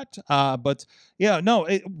shot. But yeah, no,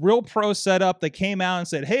 real pro setup. They came out and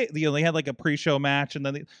said, hey, they had a pre-show match, and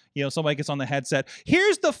then somebody gets on the headset.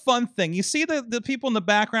 Here's the fun thing: you see the people in the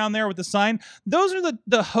background there with the sign? Those are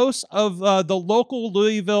the hosts of the local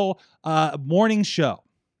Louisville morning show.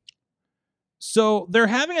 So they're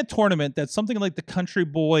having a tournament that's something like the Country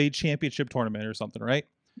Boy Championship Tournament or something, right?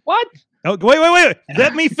 What? Oh, wait.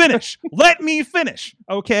 Let me finish.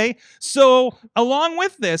 Okay. So along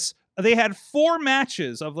with this, they had 4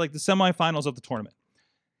 matches of the semifinals of the tournament.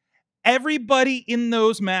 Everybody in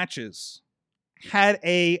those matches had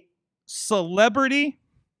a celebrity,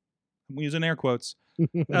 I'm using air quotes,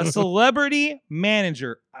 a celebrity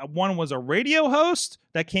manager. One was a radio host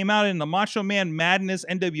that came out in the Macho Man Madness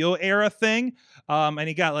NWO era thing, and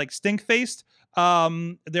he got stink faced.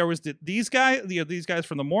 There was these guys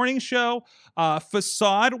from the morning show.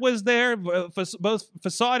 Facade was there. Both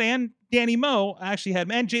Facade and Danny Moe actually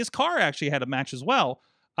had, and Jace Carr actually had a match as well.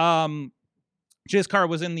 Jace Carr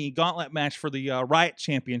was in the gauntlet match for the Riot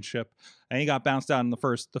Championship, and he got bounced out in the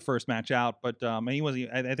first match out. But and he was,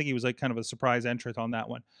 I think he was kind of a surprise entrant on that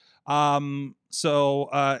one.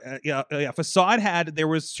 Facade they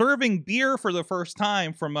was serving beer for the first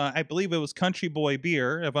time from I believe it was Country Boy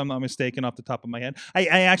Beer, if I'm not mistaken, off the top of my head. I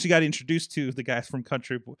actually got introduced to the guys from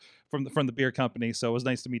from the beer company, so it was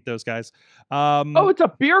nice to meet those guys. It's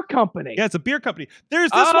a beer company. Yeah, it's a beer company.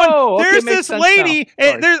 There's this one. There's makes this sense lady.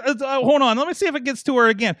 now. Sorry. Hold on. Let me see if it gets to her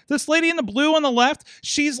again. This lady in the blue on the left.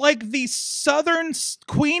 She's like the Southern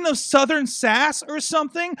queen of Southern sass or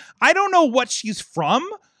something. I don't know what she's from.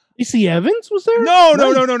 Lacey Evans was there?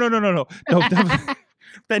 No.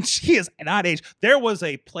 Then she is not aged. There was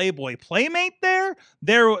a Playboy Playmate there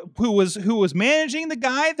who was managing the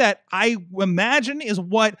guy that I imagine is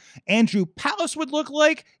what Andrew Palace would look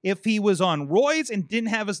like if he was on roids and didn't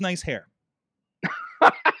have his nice hair.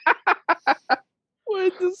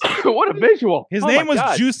 What a visual. His Oh name my was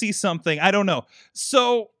God. Juicy something. I don't know.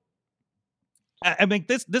 So I mean,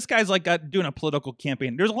 this guy's doing a political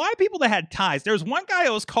campaign. There's a lot of people that had ties. There's one guy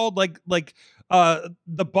that was called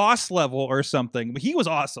the boss level or something. But he was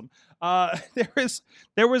awesome.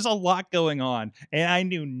 There was a lot going on, and I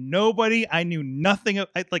knew nobody. I knew nothing.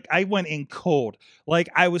 I went in cold. Like,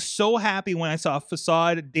 I was so happy when I saw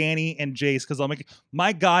Facade, Danny, and Jace, because I'm like,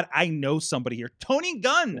 my God, I know somebody here. Tony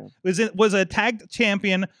Gunn was a tag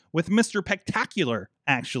champion with Mr. Spectacular,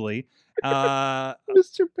 actually. Mr.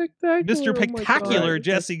 Spectacular. Mr. Oh my Spectacular, God.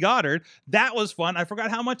 Jesse Goddard. That was fun. I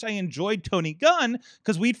forgot how much I enjoyed Tony Gunn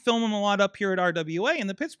because we'd film him a lot up here at RWA in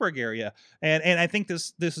the Pittsburgh area, and I think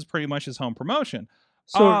this is pretty much his home promotion.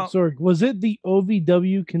 Sorg, was it the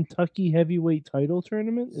OVW Kentucky Heavyweight Title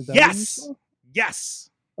Tournament? Is that what you Yes, saw? yes.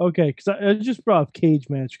 Okay, because I just brought up cage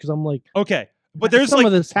match because I'm like, Okay, but there's some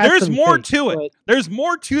of this has there's some more fake, to it. but- There's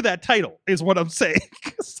more to that title, is what I'm saying.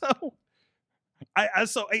 So.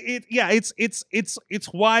 It's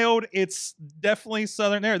wild. It's definitely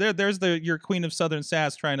Southern. There's your Queen of Southern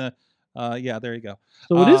Sass trying to. There you go.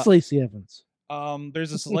 So it is Lacey Evans.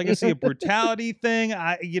 There's this legacy of brutality thing.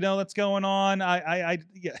 That's going on.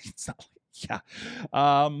 It's not. Yeah.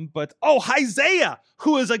 But Isaiah,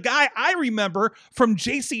 who is a guy I remember from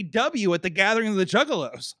JCW at the Gathering of the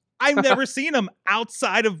Juggalos. I've never seen him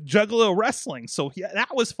outside of Juggalo wrestling, so yeah,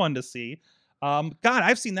 that was fun to see. God,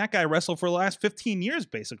 I've seen that guy wrestle for the last 15 years,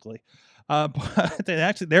 basically. But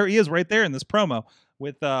actually, there he is right there in this promo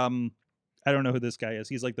with, I don't know who this guy is.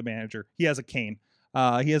 He's like the manager. He has a cane.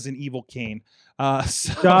 He has an evil cane.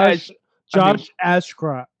 Josh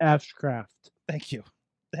Ashcraft. Thank you.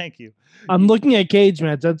 I'm looking at cage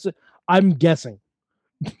match. I'm guessing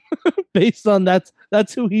based on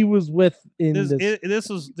that's who he was with in This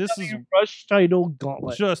is Rush title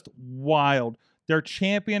gauntlet. just wild. Their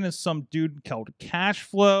champion is some dude called Cash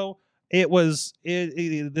Flow. This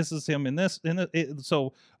is him in this.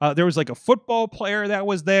 So there was like a football player that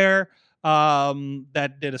was there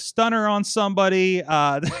that did a stunner on somebody.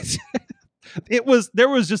 There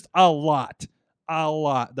was just a lot.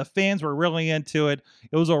 The fans were really into it.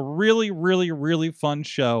 It was a really, really, really fun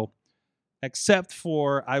show, except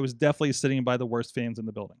for I was definitely sitting by the worst fans in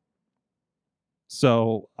the building.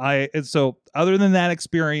 So other than that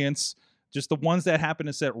experience, just the ones that happened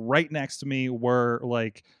to sit right next to me were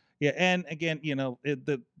like, yeah. And again, I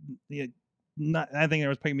think there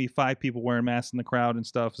was maybe 5 people wearing masks in the crowd and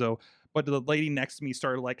stuff. So, but the lady next to me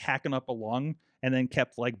started like hacking up a lung and then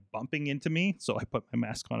kept like bumping into me. So I put my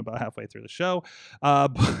mask on about halfway through the show.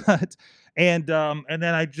 And then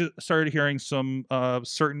I just started hearing some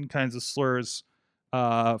certain kinds of slurs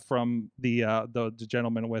from the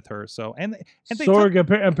gentleman with her. So and Sorg,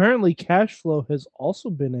 apparently Cash Flow has also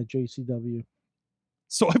been at JCW.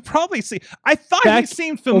 So I probably see. I thought he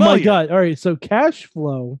seemed familiar. Oh my God! All right, so Cash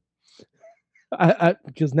Flow,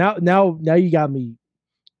 because now you got me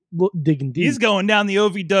digging deep. He's going down the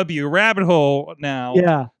OVW rabbit hole now.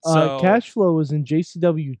 Yeah, So, Cash Flow was in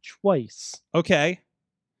JCW twice. okay.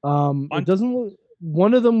 It doesn't look.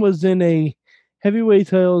 One of them was in a heavyweight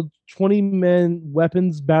title 20-man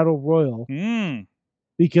weapons battle royal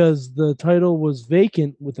because the title was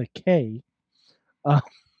vacant with a K.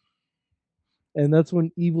 And that's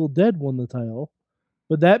when Evil Dead won the title.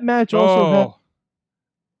 But that match also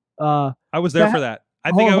had. I was there for that.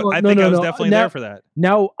 I think I was definitely there for that.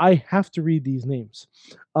 Now I have to read these names.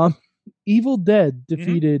 Evil Dead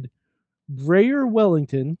defeated Brayer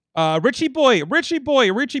Wellington. Richie Bitch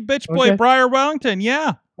Boy, Okay. Briar Wellington.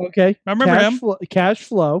 Yeah. Okay. I remember him. Cash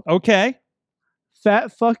Flow. Okay.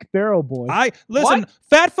 Fat Fuck Barrel Boy.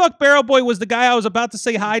 Fat Fuck Barrel Boy was the guy I was about to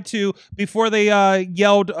say hi to before they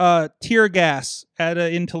yelled tear gas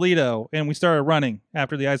in Toledo, and we started running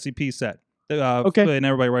after the ICP set. Okay. And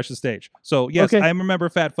everybody rushed the stage. So yes, Okay. I remember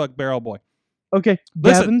Fat Fuck Barrel Boy. Okay.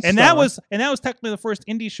 Listen, Gavin that Starr. was technically the first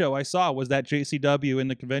indie show I saw was that JCW in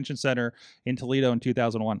the convention center in Toledo in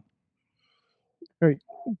 2001.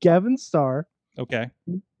 Gavin Starr. Okay.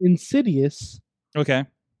 Insidious. Okay.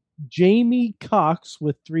 Jamie Cox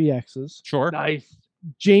with 3 X's. Sure. Nice.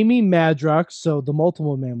 Jamie Madrox, so the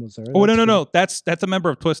multiple man was there. Oh, That's good. no. That's a member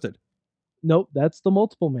of Twisted. Nope, that's the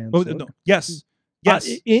multiple man. Oh, so- no. Yes. Yes.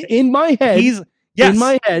 In my head, yes. in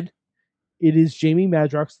my head, it is Jamie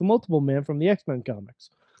Madrox, the multiple man from the X-Men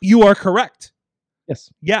comics. You are correct.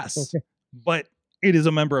 Yes. Yes. Okay. But it is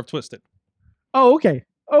a member of Twisted. Oh, okay.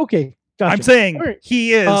 Okay. Gotcha. I'm saying All right.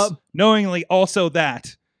 he is knowingly also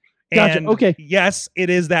that. Gotcha. And Okay. yes,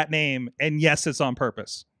 it is that name. And yes, it's on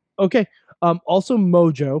purpose. Okay. Also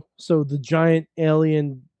Mojo, so the giant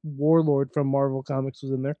alien warlord from Marvel Comics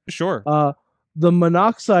was in there. Sure. The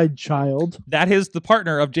Monoxide Child. That is the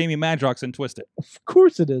partner of Jamie Madrox in Twisted. Of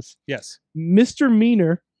course it is. Yes. Mr.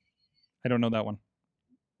 Meaner. I don't know that one.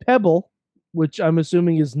 Pebble, which I'm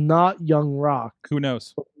assuming is not Young Rock. Who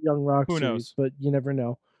knows? Young Rock Who series, knows? but you never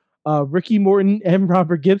know. Ricky Morton and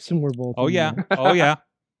Robert Gibson were both. Oh in yeah. there. Oh yeah.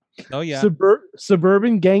 Oh yeah.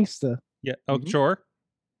 Suburban Gangsta, Yeah. Oh Mhm. sure.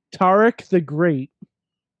 Tarek the Great,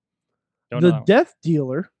 Don't know. the that one. Death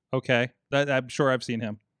Dealer, Okay. That I'm sure I've seen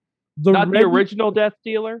him. Not the original Death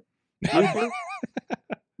Dealer. Luther?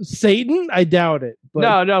 Satan. I doubt it.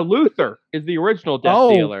 But No, Luther is the original Death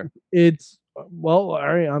Oh. Dealer. it's well. All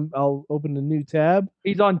right, I'll open a new tab.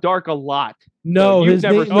 He's on Dark a lot. No, you've his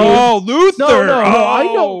never name. seen No, Oh, Luther. no, I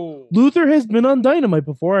know. Oh. Luther has been on Dynamite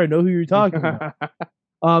before. I know who you're talking about.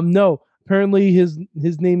 No. Apparently, his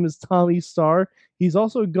name is Tommy Starr. He's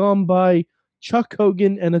also gone by Chuck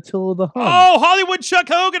Hogan and Attila the Hun. Oh, Hollywood Chuck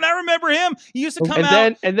Hogan. I remember him. He used to come and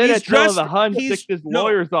out. then he's Attila dressed- the Hun he's- sticked his no,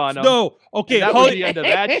 lawyers on him. No. Okay. And that was the end of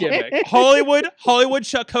that gimmick. Hollywood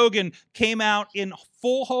Chuck Hogan came out in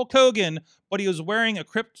full Hulk Hogan, but he was wearing a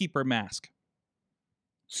Crypt Keeper mask.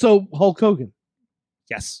 So Hulk Hogan.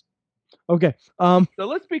 Yes. Okay. So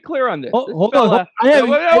let's be clear on this. This Hold on. fella- I haven't,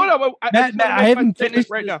 Hold on. I Matt, just Matt, wanna I make my haven't statement finished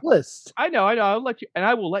right this now. list. I know. I'll let you, and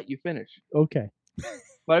I will let you finish. Okay.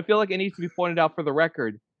 But I feel like it needs to be pointed out for the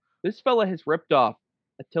record. This fella has ripped off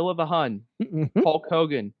Attila the Hun, Mhm. Hulk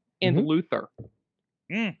Hogan, and Mhm. Luther.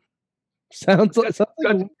 Sounds like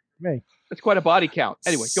That's- a- me. That's quite a body count.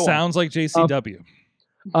 Anyway, go on. Sounds like JCW.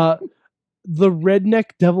 The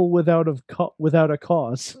redneck devil without a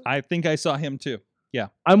cause. I think I saw him too.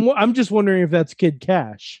 I'm just wondering if that's Kid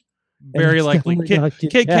Cash. And Very it's likely. definitely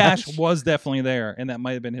not Kid Cash was definitely there, and that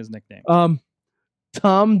might have been his nickname.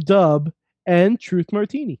 Tom Dubb and Truth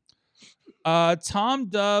Martini. Tom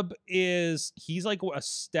Dubb he's like a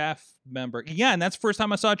staff member. Yeah, and that's the first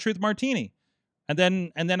time I saw Truth Martini. And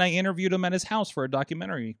then I interviewed him at his house for a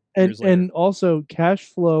documentary. years later. And also Cash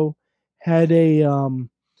Flow had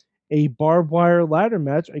a barbed wire ladder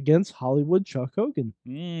match against Hollywood Chuck Hogan.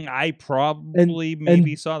 I probably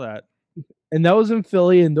maybe saw that. And that was in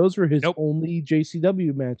Philly, and those were his Nope. only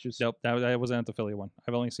JCW matches. Nope, that wasn't at the Philly one.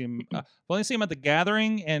 I've only seen him at the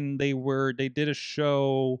Gathering, and they did a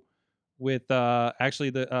show with actually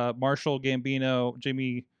the Marshall Gambino,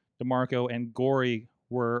 Jimmy DeMarco, and Gory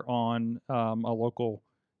were on a local.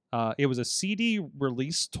 It was a CD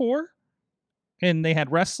release tour, and they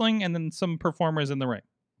had wrestling and then some performers in the ring.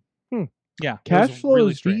 Yeah, it was Cash Flow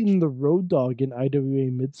really is strange. beating the Road Dogg in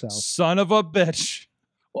IWA Mid-South. Son of a bitch.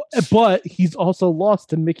 But he's also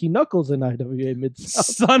lost to Mickey Knuckles in IWA Mid-South.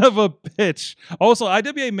 Son of a bitch. Also,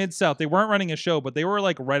 IWA Mid-South, they weren't running a show, but they were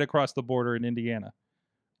like right across the border in Indiana.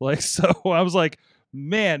 Like, so I was like,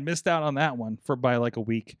 man, missed out on that one by like a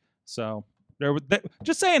week. So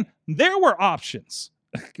just saying, there were options.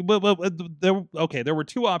 There were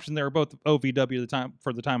two options. They were both OVW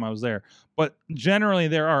for the time I was there. But generally,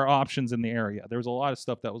 there are options in the area. There was a lot of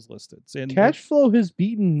stuff that was listed. And Cash Flow has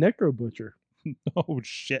beaten Necro Butcher. oh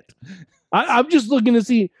shit! I'm just looking to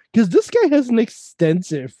see because this guy has an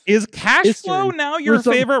extensive. Is Cash history Flow now your for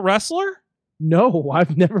some- favorite wrestler? No,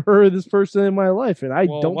 I've never heard of this person in my life, and I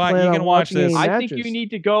Well, don't why- plan you on can watch watching any this. I matches. think you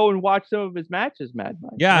need to go and watch some of his matches, Mad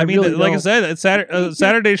Mike. Yeah, I I mean, really like I don't. said, it's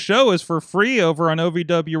Saturday's show is for free over on You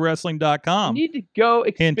OVWWrestling.com. need to go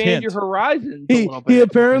expand hint. your horizons a He, little bit. he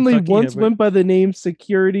apparently Kentucky once Heavy. went by the name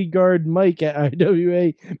Security Guard Mike at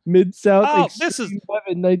IWA Mid South. Oh, this is-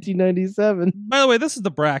 1997. By the way, this is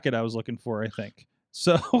the bracket I was looking for, I think.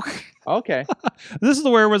 So Okay. this is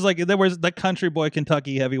where it was like there was the Country Boy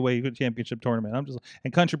Kentucky Heavyweight Championship tournament.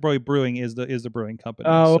 And Country Boy Brewing is the brewing company.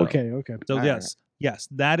 Oh, so. okay. So All yes,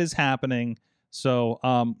 that is happening. So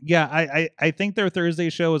I think their Thursday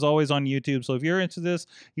show is always on YouTube. So if you're into this,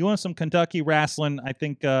 you want some Kentucky wrestling, I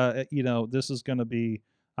think this is going to be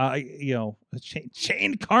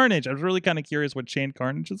Chain Carnage. I was really kind of curious what Chain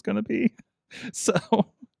Carnage is going to be. So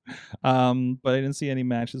but I didn't see any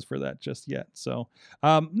matches for that just yet. So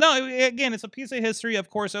no, again, it's a piece of history. Of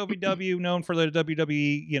course, OVW known for the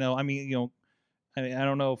WWE, I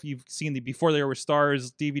don't know if you've seen the Before There Were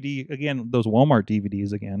Stars DVD, again, those Walmart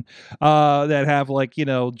DVDs again, that have like,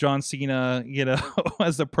 John Cena,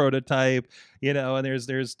 as the prototype, and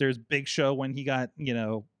there's Big Show when he got,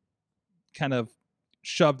 kind of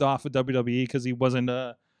shoved off of WWE because he wasn't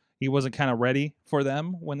kind of ready for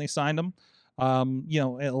them when they signed him. A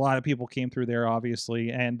lot of people came through there,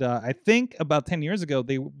 obviously. And I think about 10 years ago,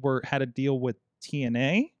 they had a deal with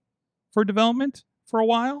TNA for development for a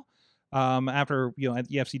while. After the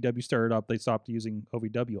FCW started up, they stopped using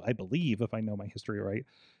OVW, I believe, if I know my history right.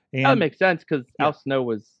 And That makes sense because Yeah. Al Snow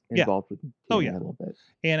was Yeah. involved with Oh, TNA yeah. a little bit.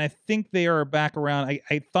 and I think they are back around.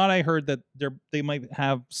 I thought I heard that they might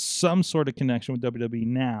have some sort of connection with WWE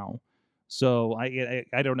now. So I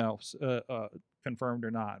don't know, confirmed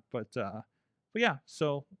or not, but But yeah,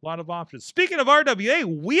 so a lot of options. Speaking of RWA,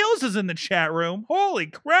 Wheels is in the chat room. Holy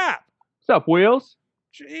crap! What's up, Wheels?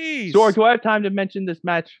 Jeez. Sorg, do I have time to mention this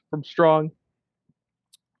match from Strong?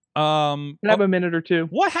 Can I have a minute or two?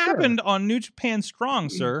 What happened on New Japan Strong,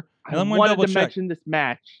 sir? And I I'm gonna wanted double to check. mention this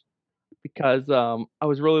match because I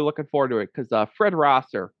was really looking forward to it because Fred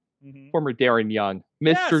Rosser, former Darren Young,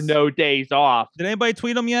 Mr. Yes. No Days Off. Did anybody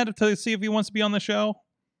tweet him yet to see if he wants to be on the show?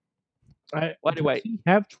 Anyway, Does he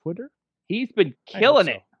have Twitter? He's been killing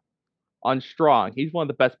it on Strong. He's one of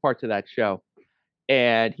the best parts of that show.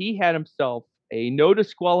 And he had himself a no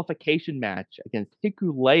disqualification match against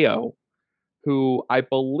Hikuleo, who I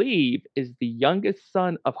believe is the youngest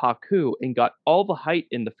son of Haku and got all the height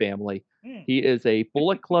in the family. He is a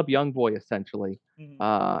Bullet Club young boy, essentially,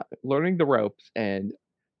 learning the ropes. And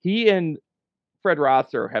he and Fred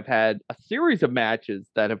Rosser have had a series of matches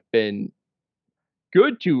that have been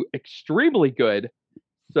good to extremely good.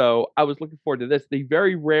 So I was looking forward to this, the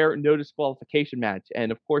very rare no disqualification match.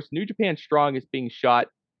 And of course, New Japan Strong is being shot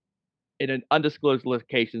in an undisclosed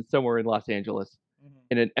location somewhere in Los Angeles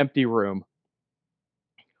in an empty room.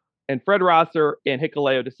 And Fred Rosser and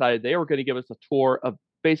Hikuleo decided they were going to give us a tour of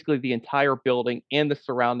basically the entire building and the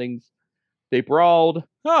surroundings. They brawled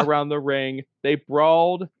around the ring. They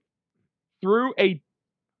brawled through a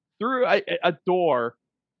door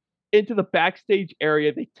into the backstage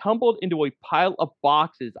area. They tumbled into a pile of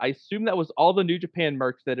boxes. I assume that was all the New Japan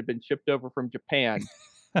merch that had been shipped over from Japan.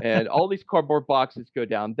 And all these cardboard boxes go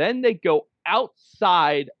down. Then they go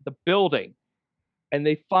outside the building and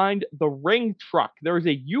they find the ring truck. There is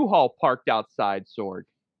a U-Haul parked outside, Sorg.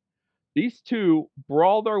 These two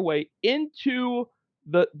brawl their way into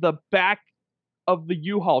the back of the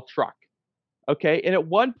U-Haul truck. Okay. And at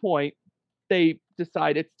one point, they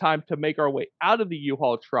decide it's time to make our way out of the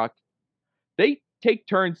U-Haul truck. They take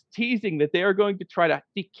turns teasing that they are going to try to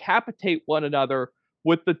decapitate one another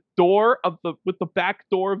with the back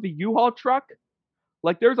door of the U-Haul truck.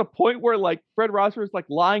 Like there's a point where like Fred Rosser is like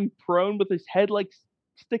lying prone with his head like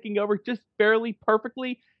sticking over just barely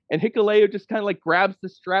perfectly, and Hikuleo just kind of like grabs the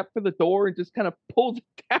strap for the door and just kind of pulls it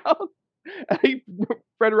down. And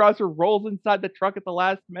Fred Rosser rolls inside the truck at the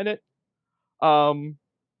last minute. So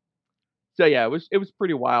yeah, it was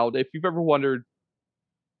pretty wild. If you've ever wondered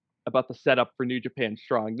about the setup for New Japan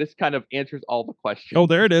Strong, this kind of answers all the questions. Oh,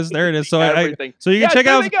 there it is. There it is. So so you yeah, can check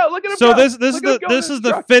out. Look at him So go. this is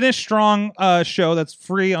the Finish Strong show that's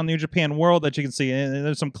free on New Japan World that you can see, and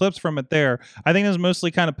there's some clips from it there. I think it's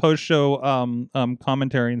mostly kind of post show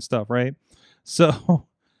commentary and stuff, right? So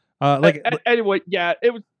anyway, yeah,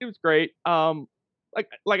 it was great. Like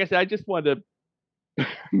I said, I just wanted to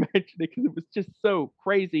mention it because it was just so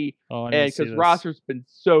crazy, and because Rosser's been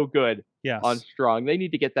so good on Strong. They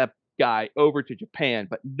need to get that guy over to Japan,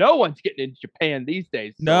 but no one's getting into Japan these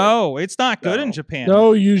days. So no, it's not good in Japan.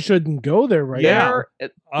 No, you shouldn't go there right now.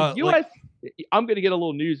 The US, I'm going to get a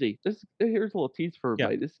little newsy. Here's a little tease for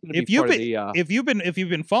everybody. This is going to be part of the. If you've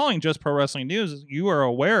been following Just Pro Wrestling News, you are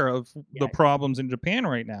aware of the problems in Japan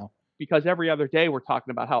right now. Because every other day we're talking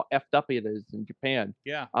about how effed up it is in Japan.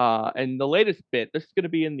 Yeah. And the latest bit, this is going to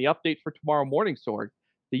be in the update for tomorrow morning, Sorg.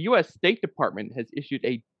 The U.S. State Department has issued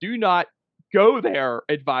a do not go there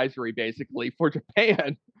advisory, basically, for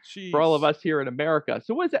Japan. Jeez. For all of us here in America.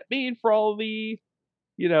 So what does that mean for all the,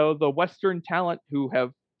 the Western talent who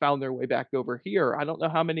have found their way back over here? I don't know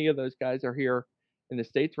how many of those guys are here in the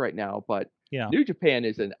States right now, but New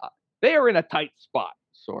Japan they are in a tight spot,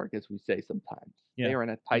 Sorg, as we say sometimes. Yeah. They are in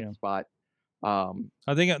a tight spot.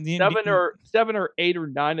 I think 7 or 8 or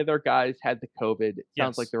 9 of their guys had the COVID. It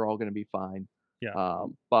sounds like they're all going to be fine. Yeah.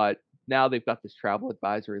 But now they've got this travel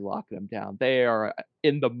advisory locking them down. They are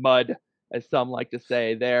in the mud, as some like to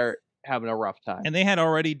say. They're having a rough time. And they had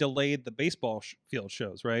already delayed the baseball field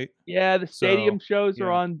shows, right? Yeah, the stadium shows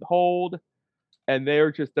are on hold. And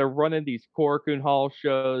they're running these Korakuen Hall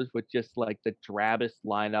shows with just like the drabbest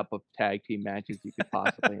lineup of tag team matches you could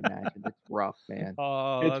possibly imagine. It's rough, man.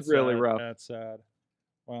 Oh, it's really rough. That's sad.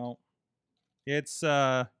 Well, it's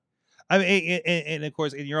I mean, and of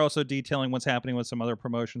course, and you're also detailing what's happening with some other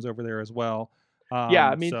promotions over there as well. Yeah,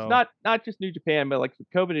 I mean, it's not just New Japan, but like the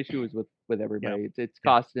COVID issue is with everybody. Yeah. It's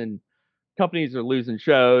costing companies are losing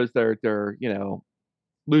shows. They're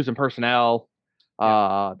losing personnel.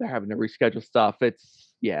 They're having to reschedule stuff.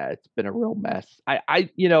 It's been a real mess.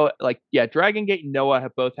 Dragon Gate and Noah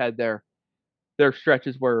have both had their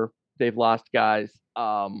stretches where they've lost guys.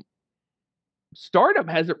 Stardom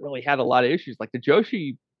hasn't really had a lot of issues. Like the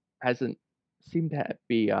Joshi hasn't seemed to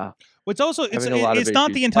be. It's also it's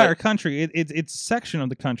not the entire country. It's a section of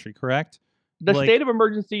the country, correct? The state of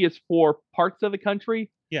emergency is for parts of the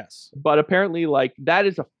country. Yes. But apparently, like, that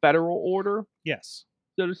is a federal order, Yes.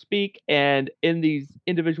 so to speak. And in these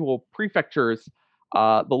individual prefectures,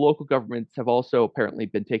 the local governments have also apparently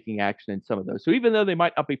been taking action in some of those. So even though they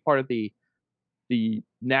might not be part of the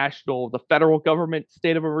federal government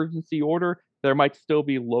state of emergency order, there might still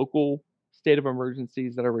be local state of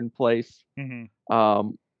emergencies that are in place.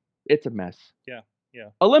 It's a mess. Yeah. Yeah.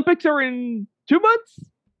 Olympics are in 2 months.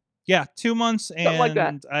 Yeah, 2 months, and Something like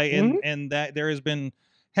that. And that there has been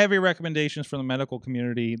heavy recommendations from the medical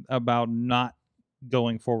community about not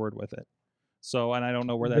going forward with it. So, and I don't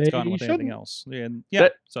know where that's gone They with anything shouldn't. else. And yeah,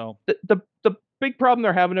 That- so The big problem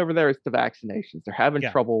they're having over there is the vaccinations. They're having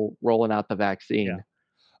Yeah. trouble rolling out the vaccine,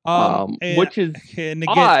 and- which is and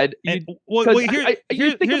again, odd. and, You- well, 'cause here,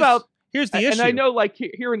 you think about, here's the and issue. I know, like,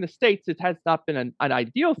 here in the States, it has not been an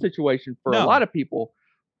ideal situation for a No. lot of people.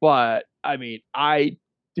 But I mean, I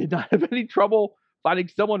did not have any trouble finding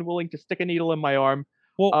someone willing to stick a needle in my arm.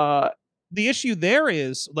 Well, the issue there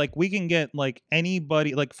is, like, we can get, like,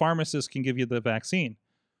 anybody, like pharmacists can give you the vaccine.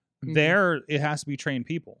 Mhm. There, it has to be trained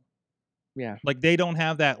people. Yeah. Like, they don't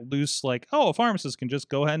have that loose, like, oh, a pharmacist can just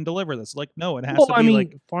go ahead and deliver this. Like, no, it has Well, to be I mean,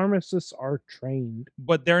 like, pharmacists are trained.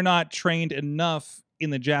 but they're not trained enough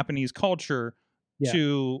in the Japanese culture Yeah.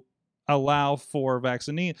 to allow for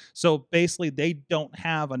vaccine. So basically, they don't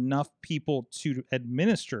have enough people to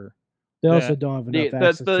administer. They Yeah. also don't have The- enough the-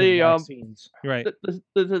 access to the, vaccines. Right.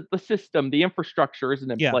 The system, the infrastructure isn't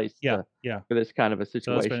in Yeah. place Yeah. Yeah. for this kind of a So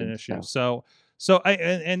situation. that's been an issue. so. So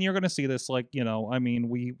and you're going to see this, like, I mean,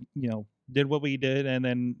 we, did what we did, and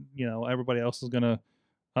then, everybody else is going to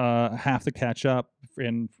have to catch up,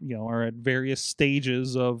 and, are at various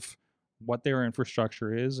stages of what their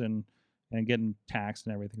infrastructure is, and getting taxed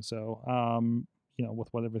and everything. So, with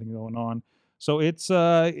what everything going on. So it's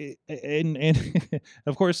and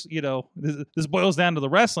of course, this boils down to the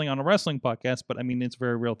wrestling on a wrestling podcast, but I mean, it's a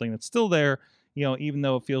very real thing that's still there. Even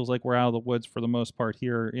though it feels like we're out of the woods for the most part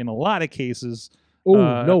here in a lot of cases.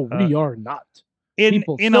 Oh no, we are not.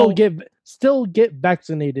 People still get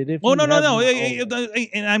vaccinated. If well, you no. have not already.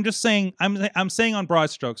 And I'm just saying, I'm saying on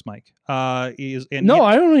broad strokes, Mike. I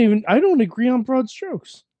don't agree on broad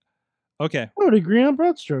strokes. Okay. I don't agree on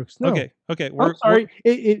broad strokes. No. Okay. I'm sorry.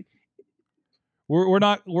 We're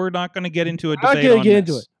not going to get into a I'm not debate gonna on get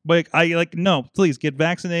this. into But no, please get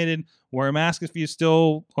vaccinated. Wear a mask if you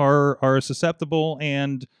still are susceptible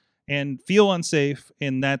and feel unsafe,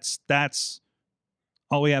 and that's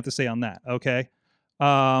all we have to say on that. Okay.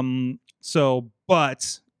 So,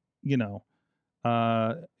 but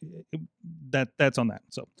that's on that.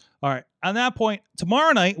 So, all right. On that point,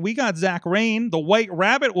 tomorrow night we got Zach Rain, the White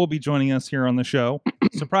Rabbit, will be joining us here on the show.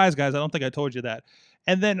 Surprise, guys! I don't think I told you that.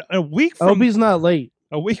 And then a week I hope from he's not late.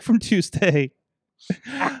 a week from Tuesday.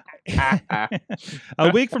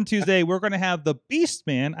 A week from Tuesday, we're going to have the Beast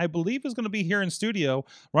Man. I believe is going to be here in studio.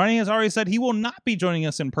 Ronnie has already said he will not be joining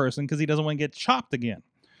us in person because he doesn't want to get chopped again.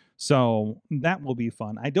 So that will be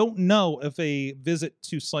fun. I don't know if a visit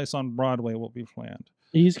to Slice on Broadway will be planned.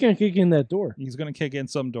 He's gonna kick in that door. He's going to kick in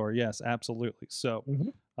some door. Yes, absolutely. So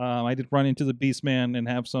Mhm. I did run into the Beast Man and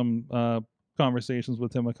have some conversations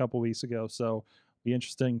with him a couple weeks ago. So be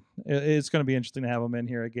interesting. It's going to be interesting to have him in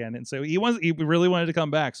here again. And so he really wanted to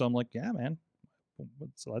come back. So I'm like, yeah, man.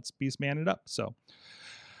 So let's Beast Man it up. So,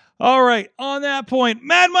 all right. On that point,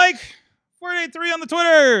 Mad Mike 483 on the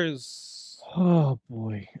Twitters. Oh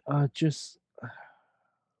boy. I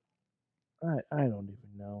don't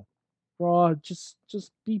even know. Raw, just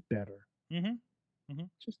be better. Mm-hmm.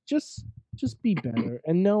 Just be better.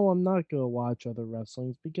 And no, I'm not gonna watch other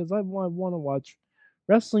wrestlings because I want to watch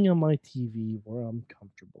wrestling on my TV where I'm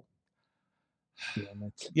comfortable. Damn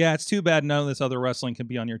it. Yeah, it's too bad none of this other wrestling can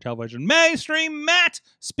be on your television. Mainstream Matt,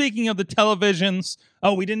 speaking of the televisions.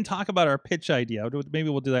 Oh, we didn't talk about our pitch idea. Maybe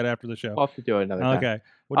we'll do that after the show. We'll have to do it another time. Okay.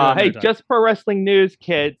 We'll do it Hey, another time. just pro wrestling news,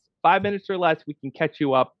 kids. 5 minutes or less, we can catch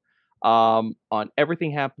you up on everything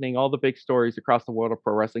happening, all the big stories across the world of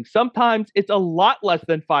pro wrestling. Sometimes it's a lot less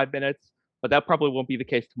than 5 minutes, but that probably won't be the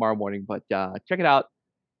case tomorrow morning. But check it out.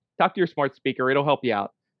 Talk to your smart speaker. It'll help you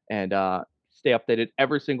out. And stay updated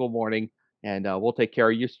every single morning. And we'll take care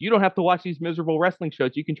of you. So you don't have to watch these miserable wrestling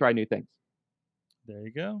shows. You can try new things. There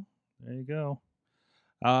you go. There you go.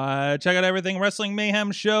 Check out everything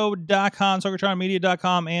WrestlingMayhemShow.com,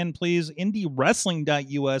 SorgatronMedia.com, and please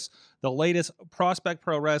IndieWrestling.us, the latest Prospect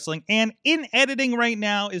Pro Wrestling. And in editing right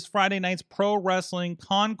now is Friday night's Pro Wrestling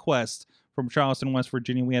Conquest from Charleston, West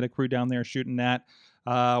Virginia. We had a crew down there shooting that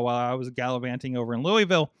while I was gallivanting over in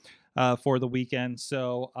Louisville. for the weekend.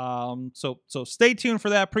 So so stay tuned for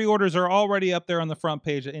that. Pre-orders are already up there on the front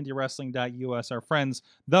page at indiewrestling.us. Our friends,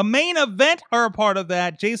 The Main Event, are a part of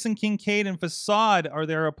that. Jason Kincaid and Facade are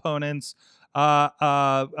their opponents.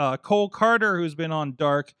 Cole Carter, who's been on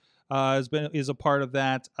Dark, is a part of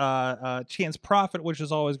that. Chance Prophet, which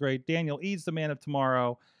is always great. Daniel Eads, the Man of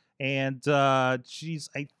Tomorrow, and I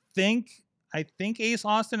think Ace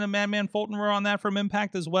Austin and Madman Fulton were on that from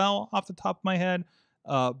Impact as well, off the top of my head.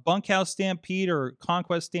 Bunkhouse Stampede or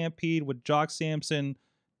Conquest Stampede with Jock Sampson,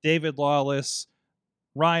 David Lawless,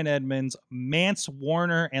 Ryan Edmonds, Mance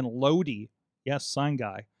Warner, and Lodi. Yes, Sign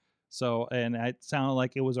Guy. So, and it sounded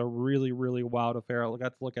like it was a really, really wild affair. I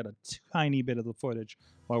got to look at a tiny bit of the footage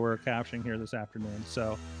while we were captioning here this afternoon.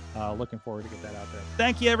 So, looking forward to get that out there.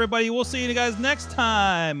 Thank you, everybody. We'll see you guys next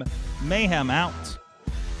time. Mayhem out.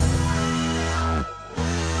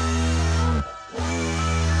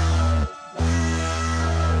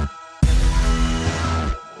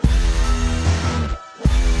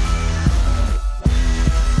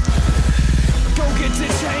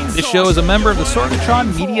 This show is a member of the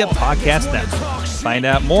Sorgatron Media Podcast Network. Find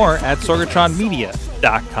out more at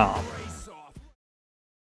sorgatronmedia.com.